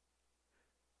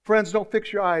 Friends, don't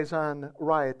fix your eyes on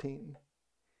rioting.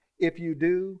 If you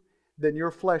do, then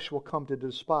your flesh will come to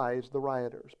despise the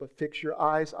rioters. But fix your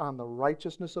eyes on the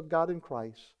righteousness of God in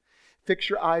Christ.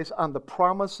 Fix your eyes on the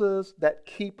promises that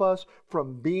keep us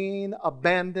from being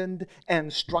abandoned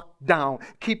and struck down.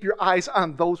 Keep your eyes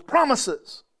on those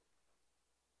promises.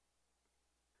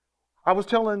 I was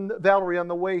telling Valerie on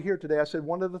the way here today, I said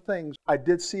one of the things I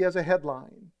did see as a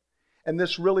headline, and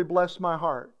this really blessed my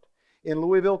heart. In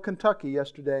Louisville, Kentucky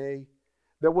yesterday,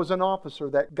 there was an officer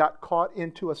that got caught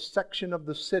into a section of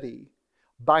the city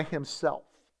by himself.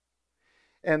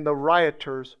 And the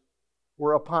rioters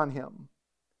were upon him.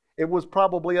 It was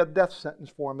probably a death sentence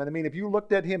for him. And I mean, if you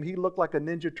looked at him, he looked like a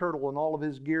Ninja Turtle in all of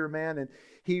his gear, man. And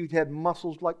he had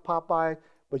muscles like Popeye.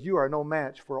 But you are no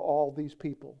match for all these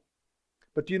people.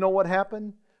 But do you know what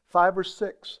happened? 5 or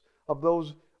 6 of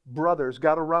those brothers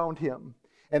got around him.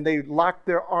 And they locked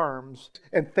their arms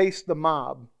and faced the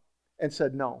mob and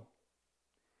said no.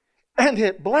 And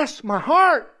it blessed my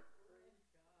heart.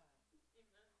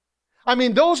 I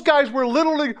mean, those guys were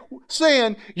literally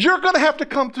saying, you're going to have to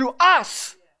come through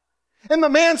us. And the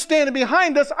man standing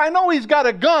behind us, I know he's got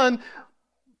a gun.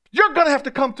 You're going to have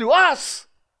to come through us.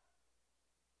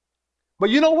 But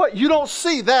you know what? You don't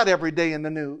see that every day in the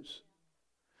news.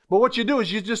 But what you do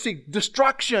is you just see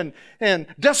destruction and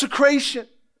desecration.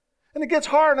 And it gets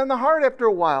hard on the heart after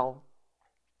a while.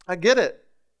 I get it.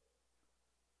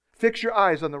 Fix your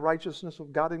eyes on the righteousness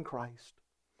of God in Christ.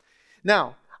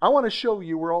 Now, I want to show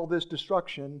you where all this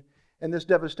destruction and this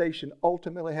devastation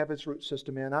ultimately have its root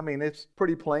system in. I mean, it's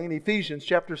pretty plain. Ephesians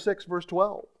chapter 6, verse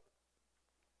 12.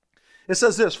 It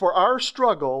says this, for our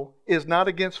struggle is not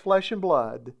against flesh and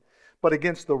blood, but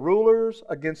against the rulers,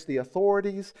 against the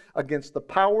authorities, against the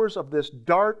powers of this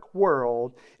dark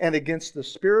world, and against the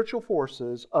spiritual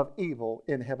forces of evil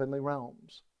in heavenly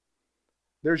realms.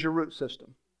 There's your root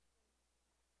system.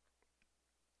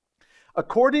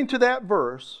 According to that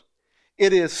verse,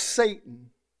 it is Satan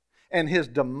and his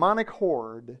demonic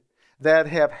horde that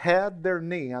have had their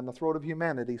knee on the throat of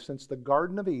humanity since the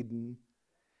Garden of Eden,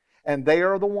 and they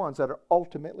are the ones that are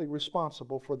ultimately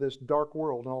responsible for this dark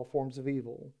world and all forms of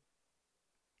evil.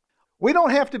 We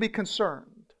don't have to be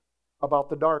concerned about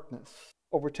the darkness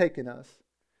overtaking us,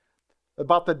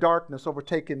 about the darkness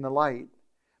overtaking the light,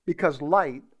 because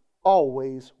light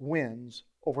always wins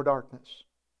over darkness.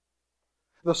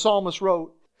 The psalmist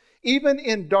wrote, even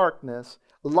in darkness,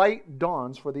 light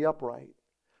dawns for the upright,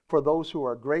 for those who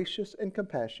are gracious and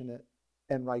compassionate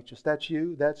and righteous. That's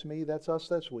you, that's me, that's us,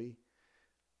 that's we.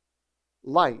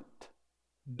 Light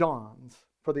dawns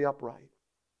for the upright.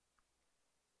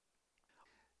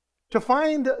 To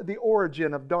find the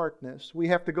origin of darkness, we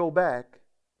have to go back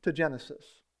to Genesis.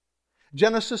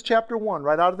 Genesis chapter 1,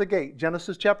 right out of the gate.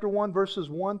 Genesis chapter 1, verses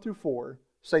 1 through 4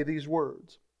 say these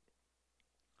words.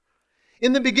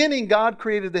 In the beginning, God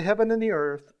created the heaven and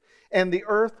the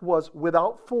earth was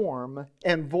without form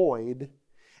and void,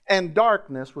 and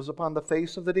darkness was upon the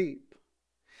face of the deep.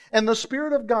 And the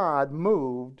Spirit of God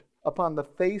moved upon the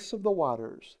face of the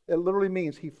waters. It literally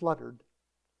means He fluttered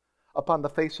upon the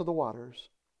face of the waters.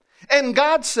 And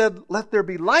God said, let there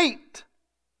be light.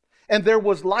 And there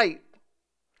was light.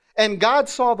 And God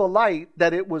saw the light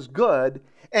that it was good,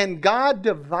 and God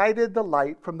divided the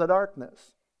light from the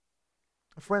darkness.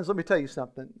 Friends, let me tell you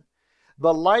something.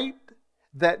 The light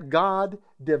that God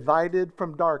divided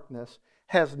from darkness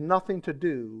has nothing to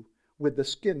do with the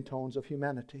skin tones of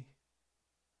humanity.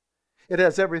 It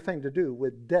has everything to do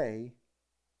with day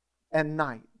and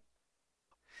night.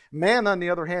 Man, on the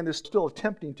other hand, is still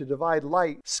attempting to divide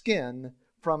light skin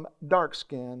from dark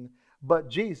skin, but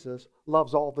Jesus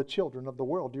loves all the children of the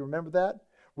world. Do you remember that?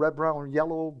 Red, brown,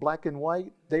 yellow, black, and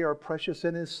white, they are precious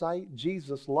in His sight.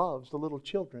 Jesus loves the little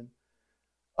children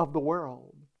of the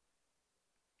world.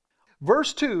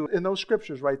 Verse 2 in those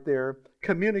scriptures right there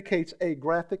communicates a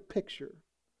graphic picture.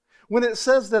 When it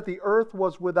says that the earth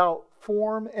was without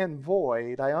form and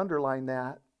void, I underline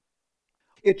that.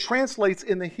 It translates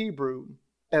in the Hebrew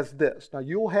as this. Now,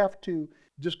 you'll have to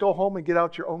just go home and get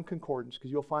out your own concordance,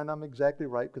 because you'll find I'm exactly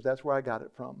right, because that's where I got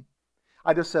it from.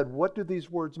 I just said, what do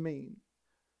these words mean?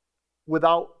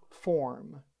 Without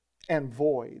form and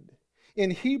void. In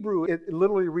Hebrew, it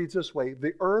literally reads this way: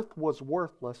 the earth was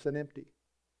worthless and empty.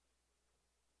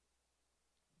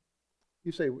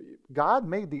 You say, God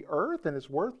made the earth and it's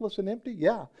worthless and empty?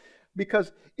 Yeah,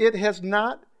 because it has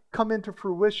not come into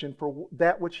fruition for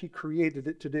that which He created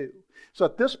it to do. So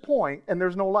at this point, and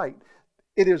there's no light,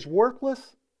 it is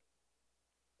worthless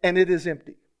and it is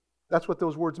empty. That's what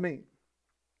those words mean.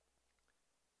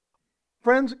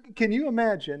 Friends, can you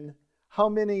imagine how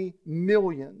many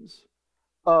millions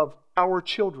of our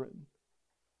children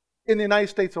in the United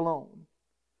States alone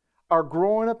are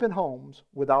growing up in homes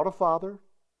without a father,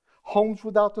 homes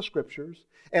without the Scriptures,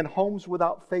 and homes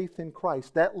without faith in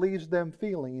Christ? That leaves them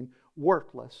feeling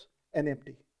worthless and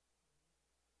empty.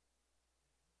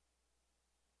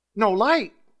 No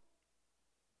light.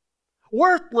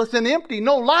 Worthless and empty,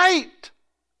 no light.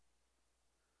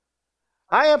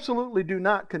 I absolutely do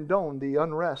not condone the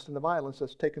unrest and the violence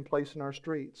that's taken place in our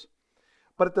streets.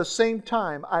 But at the same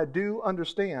time, I do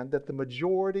understand that the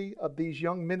majority of these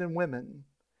young men and women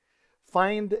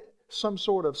find some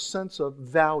sort of sense of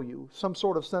value, some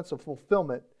sort of sense of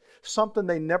fulfillment, something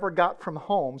they never got from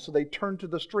home, so they turned to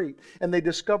the street and they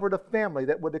discovered a family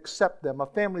that would accept them, a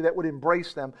family that would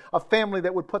embrace them, a family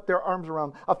that would put their arms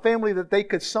around, a family that they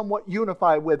could somewhat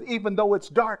unify with, even though it's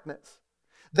darkness.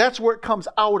 That's where it comes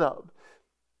out of.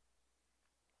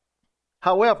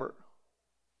 However,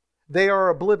 they are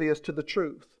oblivious to the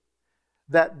truth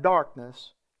that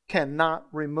darkness cannot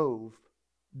remove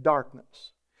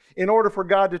darkness. In order for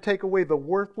God to take away the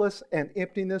worthless and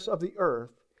emptiness of the earth,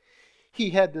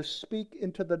 He had to speak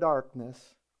into the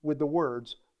darkness with the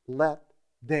words, "Let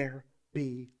there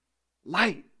be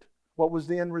light." What was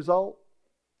the end result?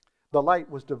 The light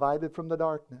was divided from the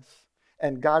darkness.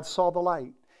 And God saw the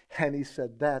light, and He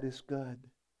said, "That is good."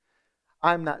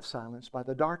 I'm not silenced by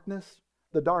the darkness.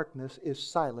 The darkness is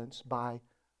silenced by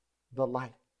the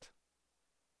light.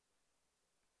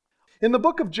 In the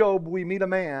book of Job, we meet a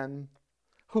man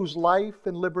whose life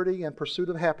and liberty and pursuit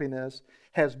of happiness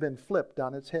has been flipped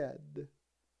on its head.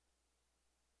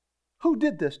 Who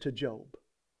did this to Job?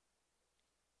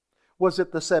 Was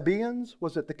it the Sabaeans?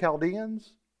 Was it the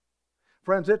Chaldeans?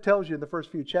 Friends, it tells you in the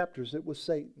first few chapters it was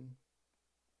Satan.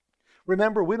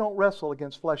 Remember, we don't wrestle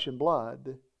against flesh and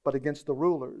blood, but against the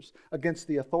rulers, against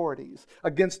the authorities,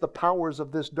 against the powers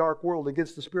of this dark world,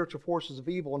 against the spiritual forces of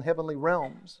evil in heavenly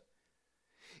realms.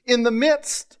 In the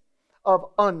midst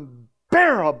of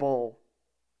unbearable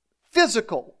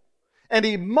physical and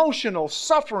emotional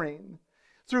suffering,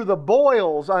 through the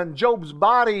boils on Job's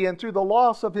body and through the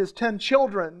loss of his 10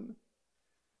 children,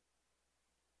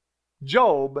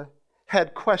 Job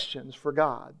had questions for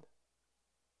God.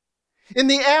 In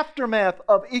the aftermath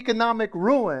of economic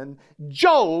ruin,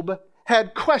 Job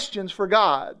had questions for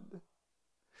God.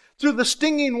 Through the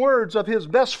stinging words of his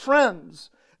best friends,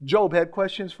 Job had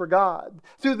questions for God.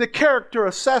 Through the character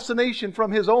assassination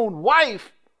from his own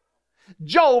wife,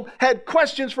 Job had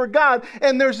questions for God.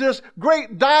 And there's this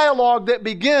great dialogue that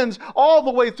begins all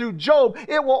the way through Job.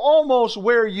 It will almost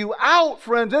wear you out,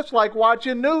 friends. It's like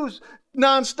watching news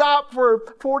nonstop for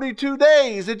 42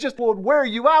 days. It just will wear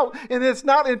you out. And it's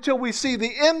not until we see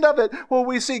the end of it where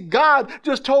we see God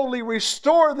just totally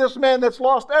restore this man that's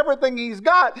lost everything he's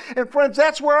got. And friends,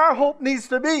 that's where our hope needs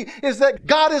to be, is that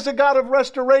God is a God of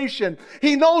restoration.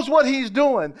 He knows what He's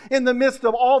doing in the midst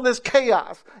of all this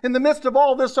chaos, in the midst of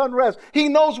all this unrest. He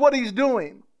knows what He's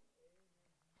doing.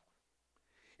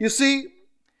 You see,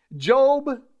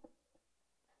 Job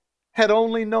had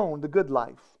only known the good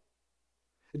life.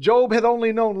 Job had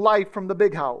only known life from the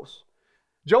big house.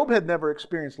 Job had never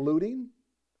experienced looting.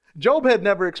 Job had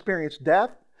never experienced death.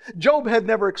 Job had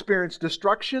never experienced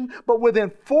destruction. But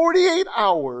within 48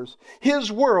 hours,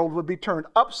 his world would be turned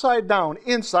upside down,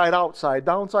 inside, outside,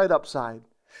 downside, upside.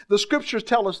 The Scriptures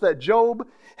tell us that Job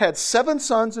had 7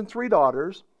 sons and 3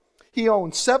 daughters. He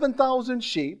owned 7,000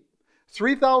 sheep,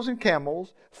 3,000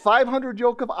 camels, 500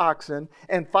 yoke of oxen,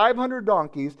 and 500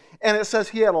 donkeys. And it says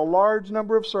he had a large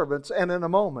number of servants. And in a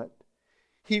moment,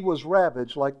 he was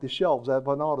ravaged like the shelves of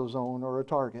an AutoZone or a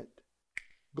Target.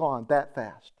 Gone that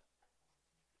fast.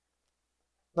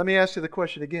 Let me ask you the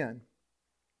question again.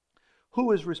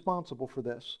 Who is responsible for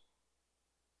this?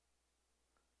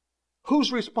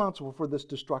 Who's responsible for this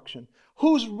destruction?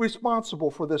 Who's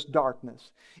responsible for this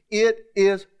darkness? It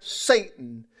is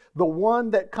Satan, The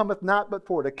one that cometh not but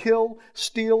for to kill,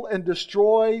 steal, and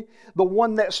destroy. The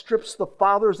one that strips the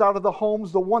fathers out of the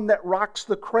homes. The one that rocks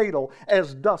the cradle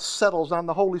as dust settles on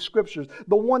the Holy Scriptures.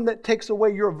 The one that takes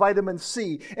away your vitamin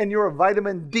C and your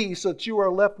vitamin D so that you are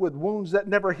left with wounds that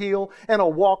never heal and a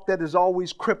walk that is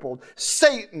always crippled.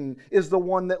 Satan is the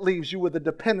one that leaves you with a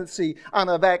dependency on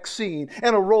a vaccine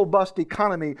and a robust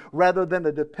economy rather than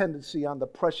a dependency on the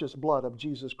precious blood of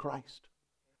Jesus Christ.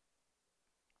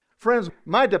 Friends,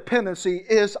 my dependency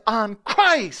is on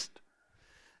Christ.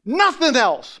 Nothing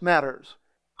else matters.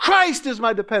 Christ is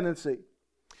my dependency.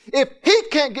 If He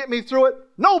can't get me through it,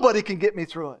 nobody can get me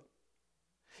through it.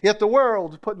 Yet the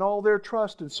world is putting all their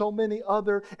trust in so many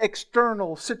other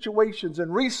external situations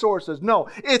and resources. No,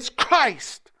 it's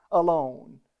Christ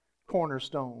alone,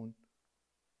 cornerstone.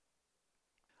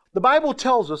 The Bible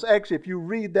tells us, actually, if you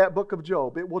read that book of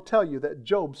Job, it will tell you that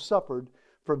Job suffered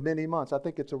for many months. I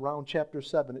think it's around chapter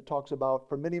 7. It talks about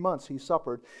for many months he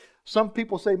suffered. Some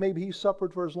people say maybe he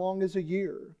suffered for as long as a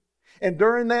year. And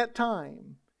during that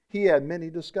time, he had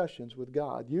many discussions with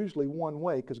God, usually one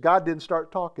way, because God didn't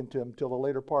start talking to him until the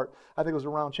later part. I think it was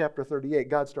around chapter 38.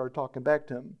 God started talking back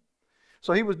to him.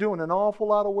 So he was doing an awful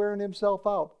lot of wearing himself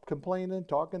out, complaining,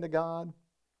 talking to God.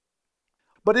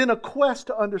 But in a quest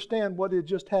to understand what had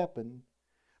just happened,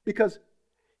 because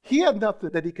he had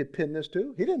nothing that he could pin this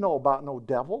to. He didn't know about no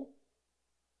devil.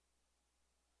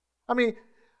 I mean,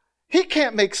 he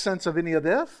can't make sense of any of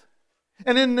this.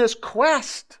 And in this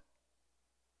quest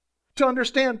to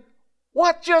understand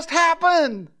what just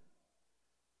happened,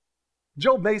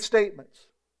 Job made statements.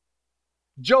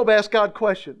 Job asked God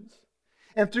questions.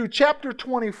 And through chapter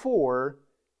 24,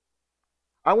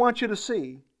 I want you to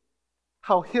see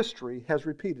how history has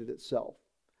repeated itself.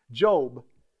 Job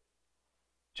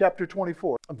chapter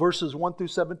 24, verses 1 through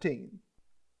 17.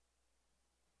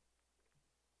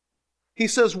 He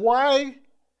says, why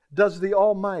does the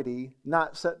Almighty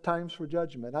not set times for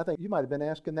judgment? I think you might have been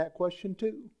asking that question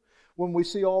too. When we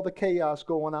see all the chaos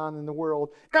going on in the world.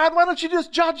 God, why don't you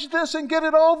just judge this and get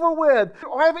it over with?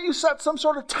 Why haven't you set some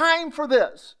sort of time for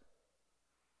this?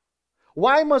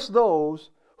 Why must those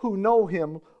who know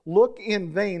Him look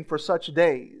in vain for such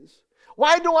days?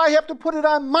 Why do I have to put it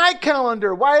on my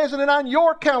calendar? Why isn't it on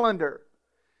your calendar?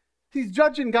 He's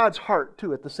judging God's heart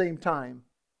too at the same time.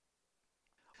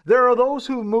 There are those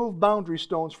who move boundary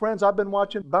stones. Friends, I've been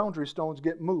watching boundary stones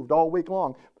get moved all week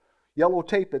long. Yellow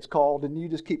tape it's called, and you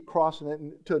just keep crossing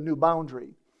it to a new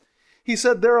boundary. He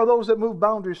said there are those that move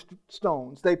boundary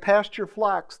stones. They pasture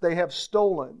flocks they have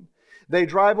stolen. They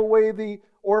drive away the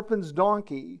orphan's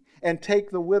donkey and take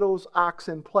the widow's ox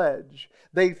in pledge.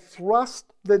 They thrust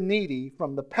the needy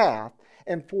from the path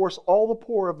and force all the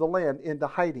poor of the land into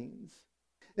hidings.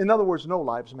 In other words, no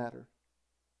lives matter.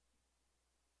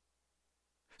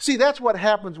 See, that's what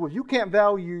happens when you can't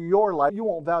value your life, you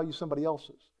won't value somebody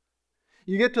else's.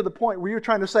 You get to the point where you're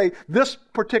trying to say, this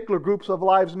particular group of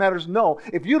lives matters. No,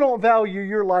 if you don't value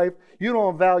your life, you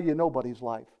don't value nobody's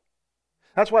life.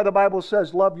 That's why the Bible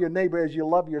says, love your neighbor as you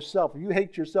love yourself. If you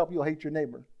hate yourself, you'll hate your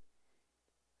neighbor.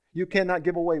 You cannot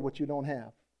give away what you don't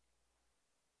have.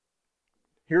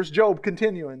 Here's Job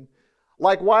continuing.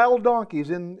 Like wild donkeys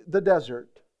in the desert,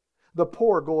 the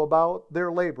poor go about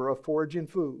their labor of foraging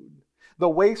food. The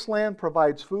wasteland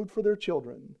provides food for their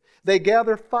children. They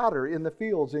gather fodder in the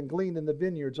fields and glean in the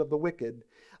vineyards of the wicked.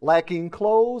 Lacking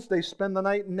clothes, they spend the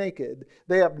night naked.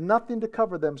 They have nothing to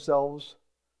cover themselves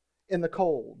in the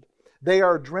cold. They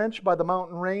are drenched by the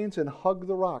mountain rains and hug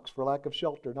the rocks for lack of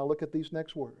shelter. Now look at these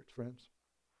next words, friends.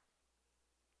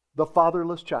 The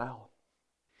fatherless child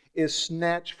is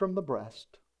snatched from the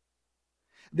breast.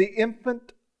 The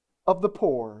infant of the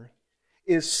poor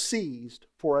is seized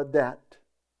for a debt.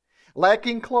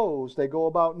 Lacking clothes, they go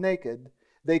about naked.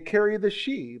 They carry the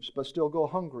sheaves, but still go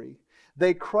hungry.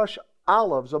 They crush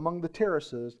olives among the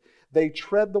terraces. They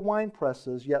tread the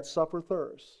winepresses, yet suffer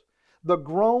thirst. The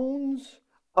groans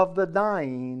of the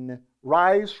dying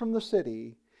rise from the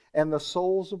city, and the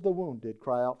souls of the wounded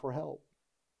cry out for help.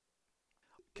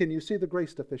 Can you see the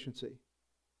grace deficiency?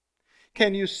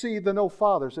 Can you see the no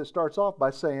fathers? It starts off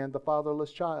by saying the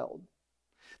fatherless child.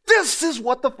 This is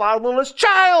what the fatherless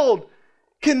child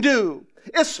can do,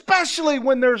 especially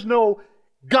when there's no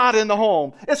God in the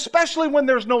home, especially when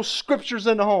there's no scriptures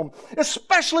in the home,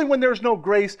 especially when there's no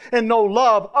grace and no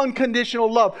love,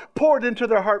 unconditional love poured into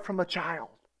their heart from a child.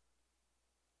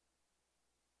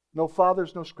 No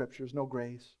fathers, no scriptures, no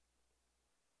grace.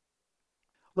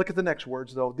 Look at the next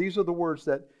words, though. These are the words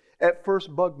that at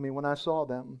first bugged me when I saw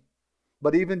them.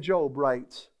 But even Job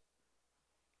writes,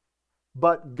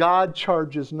 but God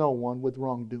charges no one with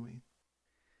wrongdoing.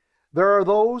 There are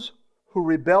those who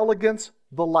rebel against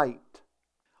the light,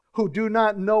 who do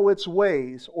not know its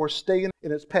ways or stay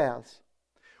in its paths.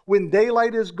 When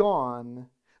daylight is gone,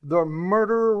 the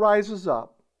murderer rises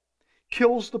up,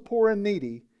 kills the poor and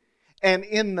needy, and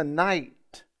in the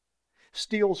night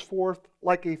steals forth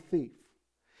like a thief.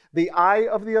 The eye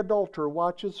of the adulterer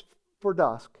watches for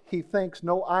dusk. He thinks,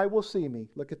 no eye will see me.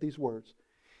 Look at these words.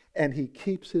 And he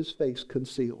keeps his face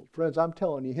concealed. Friends, I'm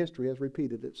telling you, history has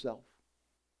repeated itself.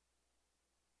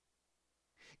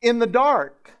 In the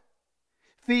dark,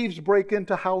 thieves break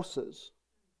into houses,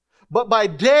 but by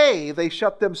day they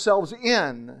shut themselves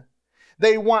in.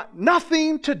 They want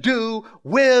nothing to do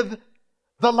with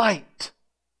the light.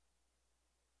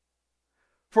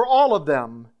 For all of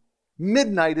them,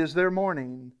 midnight is their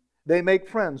morning. They make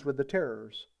friends with the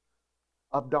terrors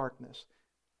of darkness.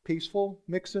 Peaceful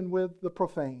mixing with the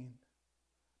profane.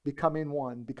 Becoming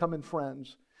one, becoming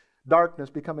friends. Darkness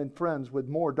becoming friends with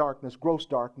more darkness, gross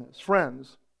darkness.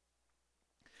 Friends,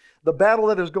 the battle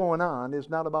that is going on is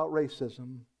not about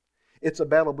racism. It's a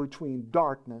battle between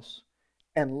darkness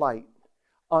and light,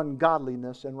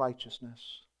 ungodliness and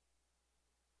righteousness.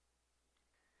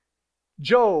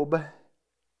 Job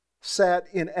sat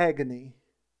in agony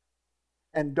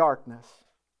and darkness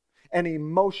and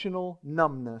emotional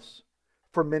numbness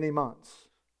for many months.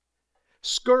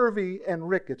 Scurvy and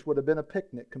rickets would have been a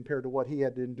picnic compared to what he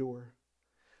had to endure.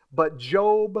 But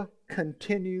Job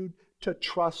continued to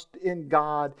trust in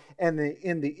God, and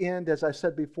in the end, as I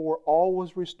said before, all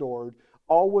was restored,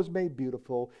 all was made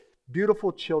beautiful,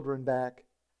 beautiful children back.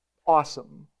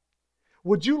 Awesome.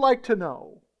 Would you like to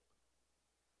know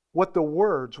what the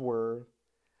words were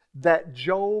that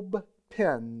Job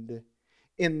penned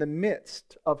in the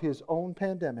midst of his own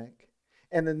pandemic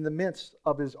and in the midst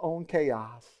of his own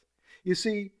chaos? You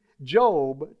see,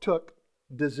 Job took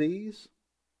disease,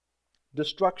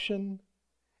 destruction,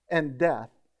 and death,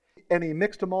 and he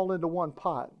mixed them all into one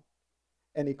pot,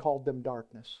 and he called them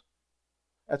darkness.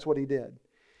 That's what he did.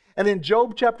 And in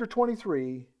Job chapter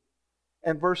 23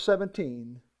 and verse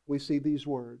 17, we see these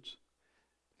words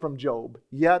from Job.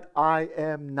 Yet I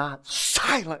am not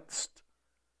silenced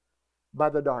by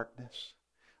the darkness,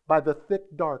 by the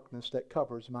thick darkness that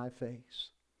covers my face.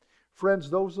 Friends,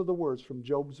 those are the words from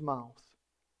Job's mouth.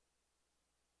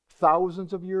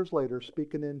 Thousands of years later,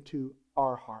 speaking into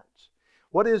our hearts.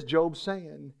 What is Job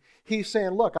saying? He's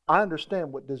saying, look, I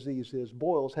understand what disease is.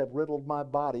 Boils have riddled my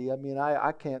body. I mean,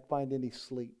 I can't find any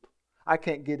sleep. I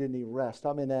can't get any rest.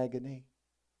 I'm in agony.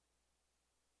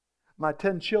 My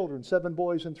 10 children, 7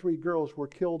 boys and 3 girls, were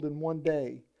killed in one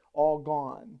day, all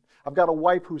gone. I've got a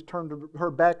wife who's turned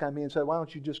her back on me and said, why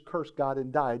don't you just curse God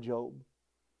and die, Job?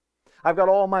 I've got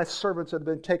all my servants that have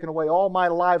been taken away, all my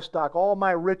livestock, all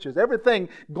my riches, everything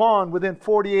gone within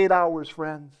 48 hours,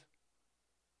 friends.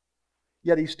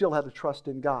 Yet he still had to trust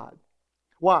in God.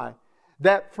 Why?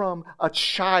 That from a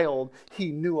child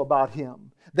he knew about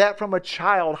Him. That from a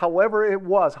child, however it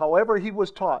was, however he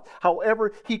was taught,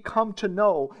 however he come to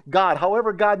know God,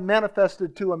 however God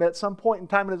manifested to him at some point in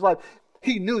time in his life,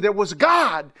 he knew there was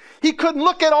God. He couldn't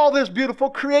look at all this beautiful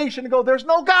creation and go, there's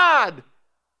no God.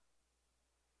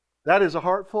 That is a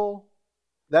heartful.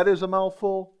 That is a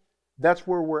mouthful. That's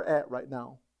where we're at right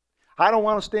now. I don't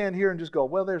want to stand here and just go,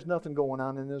 well, there's nothing going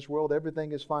on in this world.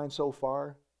 Everything is fine so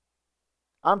far.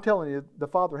 I'm telling you, the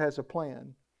Father has a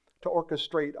plan to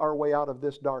orchestrate our way out of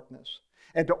this darkness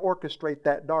and to orchestrate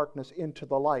that darkness into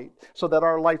the light so that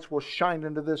our lights will shine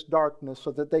into this darkness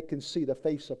so that they can see the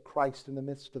face of Christ in the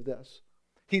midst of this.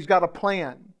 He's got a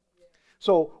plan.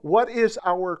 So what is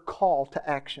our call to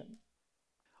action?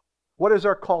 What is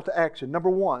our call to action? Number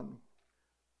 1,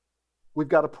 we've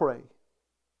got to pray.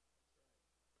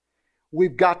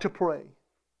 We've got to pray.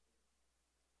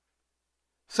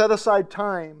 Set aside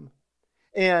time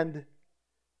and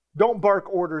don't bark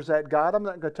orders at God. I'm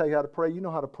not going to tell you how to pray. You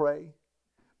know how to pray.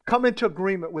 Come into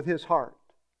agreement with His heart.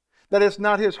 That it's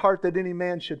not His heart that any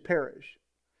man should perish.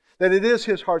 That it is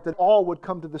His heart that all would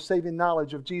come to the saving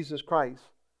knowledge of Jesus Christ.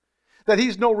 That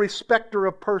He's no respecter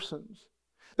of persons.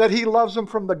 That He loves them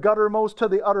from the guttermost to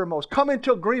the uttermost. Come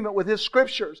into agreement with His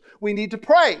Scriptures. We need to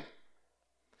pray.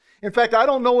 In fact, I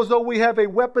don't know as though we have a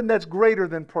weapon that's greater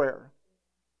than prayer.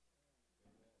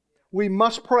 We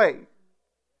must pray.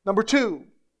 Number 2,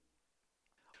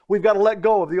 we've got to let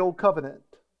go of the old covenant.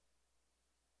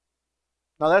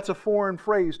 Now that's a foreign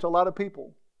phrase to a lot of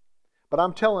people. But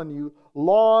I'm telling you,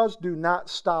 laws do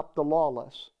not stop the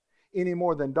lawless any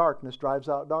more than darkness drives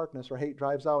out darkness or hate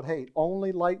drives out hate.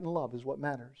 Only light and love is what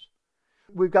matters.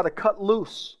 We've got to cut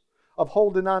loose of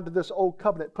holding on to this old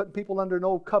covenant, putting people under an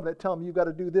old covenant, telling them you've got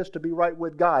to do this to be right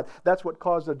with God. That's what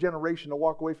caused a generation to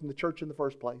walk away from the church in the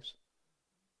first place.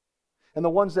 And the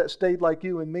ones that stayed like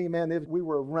you and me, man, we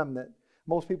were a remnant.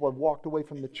 Most people have walked away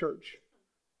from the church.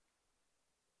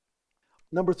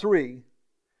 Number 3,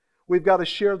 we've got to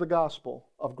share the gospel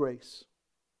of grace.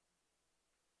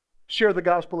 Share the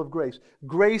gospel of grace.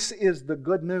 Grace is the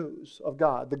good news of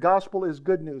God. The gospel is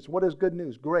good news. What is good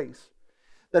news? Grace.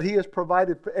 That He has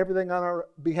provided for everything on our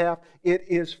behalf. It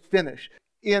is finished.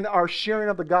 In our sharing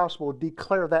of the gospel,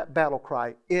 declare that battle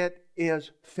cry. It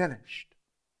is finished.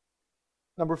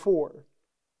 Number 4,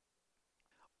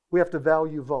 we have to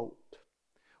value vote.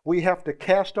 We have to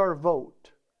cast our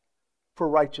vote for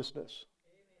righteousness.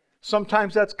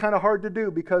 Sometimes that's kind of hard to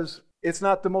do because it's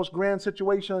not the most grand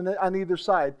situation on either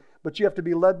side, but you have to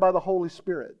be led by the Holy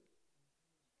Spirit.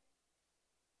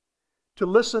 To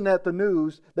listen at the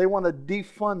news, they want to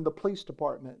defund the police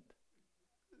department.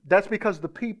 That's because the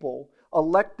people,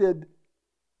 elected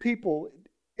people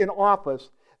in office,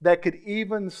 that could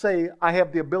even say, I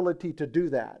have the ability to do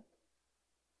that.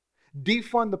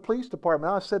 Defund the police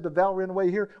department. I said to Valerie on the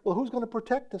way here, well, who's going to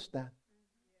protect us then?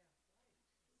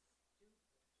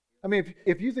 I mean,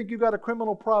 if you think you've got a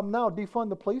criminal problem now, defund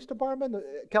the police department.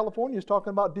 California is talking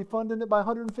about defunding it by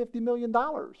 $150 million.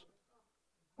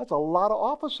 That's a lot of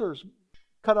officers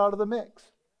cut out of the mix.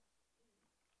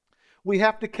 We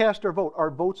have to cast our vote.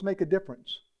 Our votes make a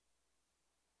difference.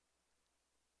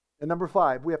 And number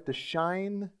 5, we have to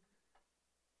shine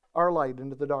our light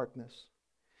into the darkness.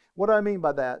 What do I mean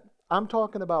by that? I'm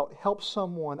talking about help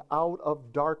someone out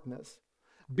of darkness.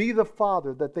 Be the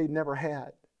father that they never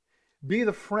had. Be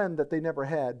the friend that they never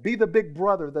had. Be the big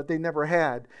brother that they never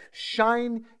had.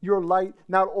 Shine your light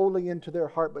not only into their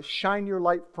heart, but shine your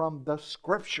light from the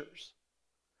Scriptures.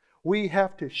 We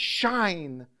have to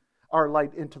shine our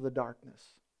light into the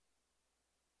darkness.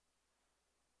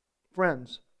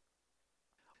 Friends,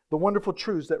 the wonderful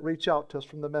truths that reach out to us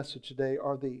from the message today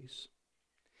are these.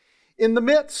 In the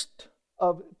midst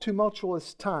of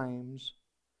tumultuous times,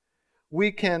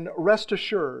 we can rest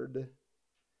assured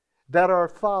that our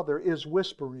Father is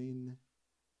whispering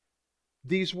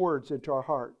these words into our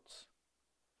hearts.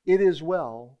 It is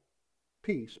well,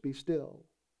 peace, be still.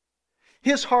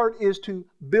 His heart is to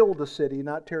build a city,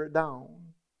 not tear it down.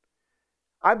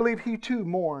 I believe He too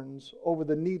mourns over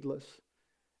the needless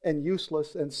and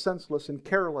useless and senseless and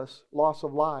careless loss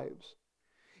of lives.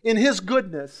 In His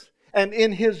goodness and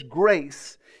in His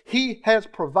grace, He has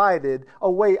provided a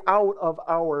way out of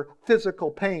our physical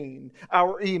pain,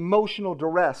 our emotional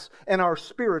duress, and our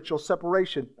spiritual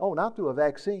separation. Oh, not through a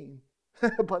vaccine,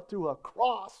 but through a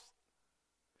cross.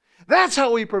 That's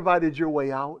how He provided your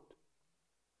way out.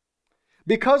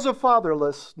 Because of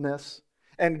fatherlessness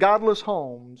and godless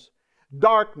homes,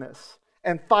 darkness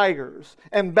and fires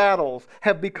and battles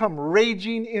have become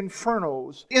raging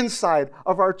infernos inside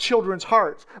of our children's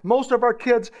hearts. Most of our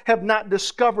kids have not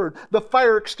discovered the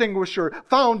fire extinguisher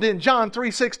found in John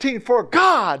 3:16. For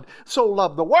God so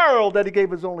loved the world that He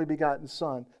gave His only begotten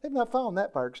Son. They've not found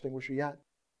that fire extinguisher yet.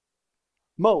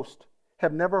 Most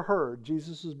have never heard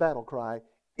Jesus' battle cry,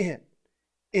 it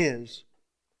is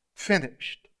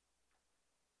finished.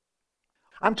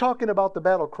 I'm talking about the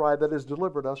battle cry that has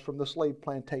delivered us from the slave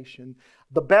plantation.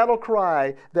 The battle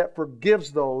cry that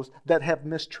forgives those that have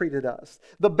mistreated us.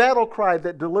 The battle cry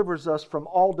that delivers us from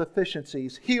all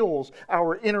deficiencies, heals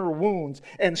our inner wounds,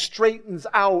 and straightens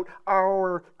out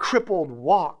our crippled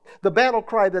walk. The battle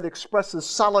cry that expresses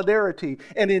solidarity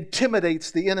and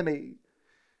intimidates the enemy.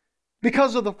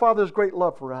 Because of the Father's great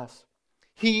love for us,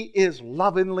 He is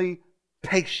lovingly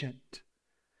patient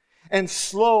and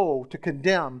slow to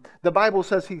condemn. The Bible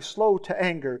says He's slow to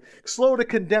anger, slow to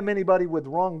condemn anybody with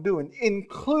wrongdoing,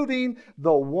 including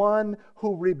the one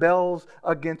who rebels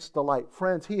against the light.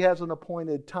 Friends, He has an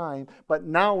appointed time, but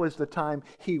now is the time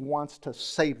He wants to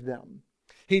save them.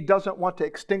 He doesn't want to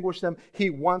extinguish them. He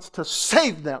wants to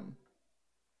save them.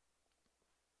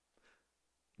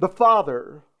 The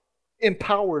Father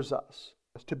empowers us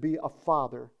to be a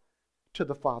father to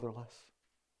the fatherless.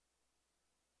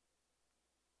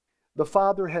 The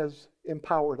Father has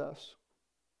empowered us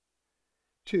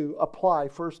to apply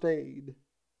first aid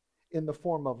in the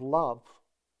form of love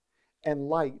and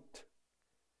light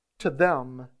to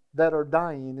them that are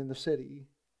dying in the city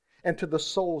and to the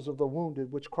souls of the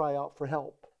wounded which cry out for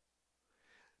help.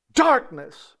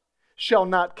 Darkness shall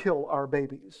not kill our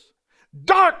babies.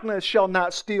 Darkness shall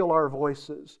not steal our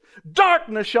voices.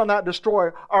 Darkness shall not destroy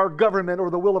our government or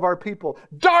the will of our people.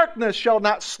 Darkness shall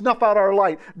not snuff out our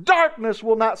light. Darkness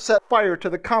will not set fire to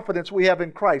the confidence we have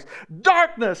in Christ.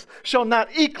 Darkness shall not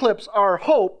eclipse our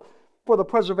hope for the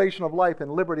preservation of life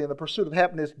and liberty and the pursuit of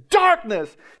happiness.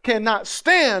 Darkness cannot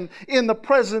stand in the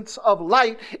presence of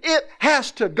light. It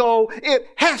has to go. It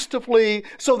has to flee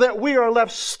so that we are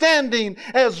left standing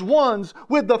as ones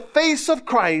with the face of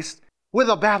Christ with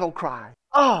a battle cry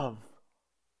of,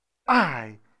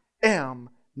 I am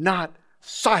not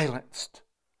silenced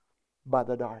by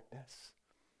the darkness.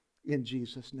 In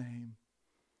Jesus' name,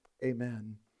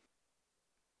 amen.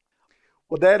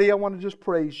 Well, Daddy, I want to just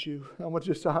praise you. I want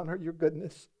to just honor your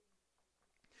goodness.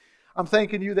 I'm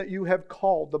thanking you that you have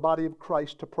called the body of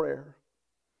Christ to prayer.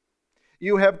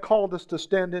 You have called us to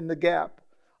stand in the gap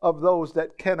of those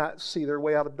that cannot see their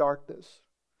way out of darkness.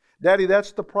 Daddy,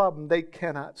 that's the problem. They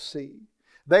cannot see.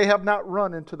 They have not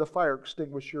run into the fire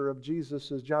extinguisher of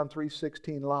Jesus' John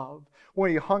 3:16 love,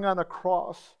 when He hung on a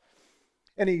cross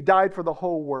and He died for the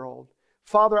whole world.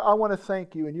 Father, I want to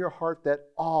thank you in your heart that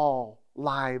all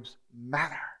lives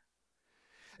matter.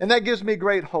 And that gives me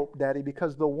great hope, Daddy,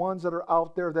 because the ones that are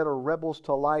out there that are rebels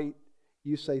to light,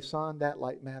 you say, son, that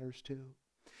light matters too.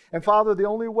 And Father, the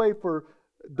only way for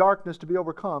darkness to be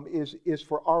overcome is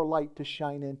for our light to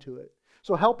shine into it.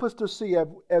 So help us to see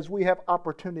as we have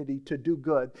opportunity to do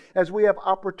good, as we have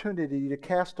opportunity to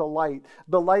cast a light,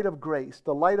 the light of grace,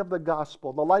 the light of the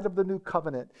gospel, the light of the new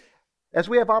covenant. As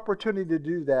we have opportunity to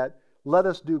do that, let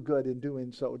us do good in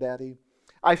doing so, Daddy.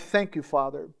 I thank you,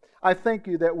 Father. I thank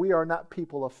you that we are not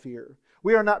people of fear.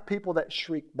 We are not people that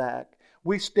shriek back.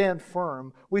 We stand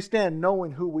firm. We stand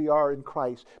knowing who we are in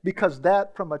Christ, because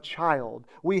that from a child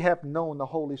we have known the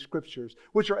Holy Scriptures,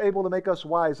 which are able to make us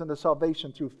wise unto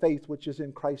salvation through faith which is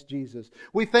in Christ Jesus.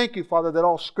 We thank you, Father, that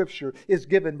all Scripture is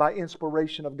given by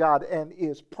inspiration of God and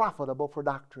is profitable for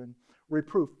doctrine,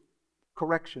 reproof,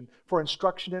 correction, for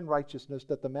instruction in righteousness,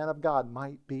 that the man of God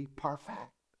might be perfect.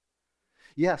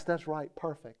 Yes, that's right,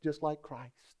 perfect, just like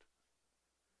Christ.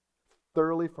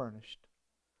 Thoroughly furnished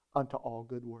unto all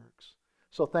good works.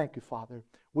 So thank you, Father.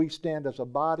 We stand as a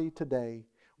body today.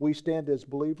 We stand as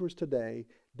believers today,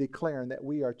 declaring that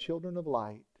we are children of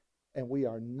light and we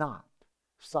are not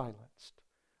silenced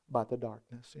by the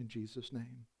darkness. In Jesus'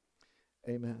 name,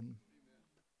 amen.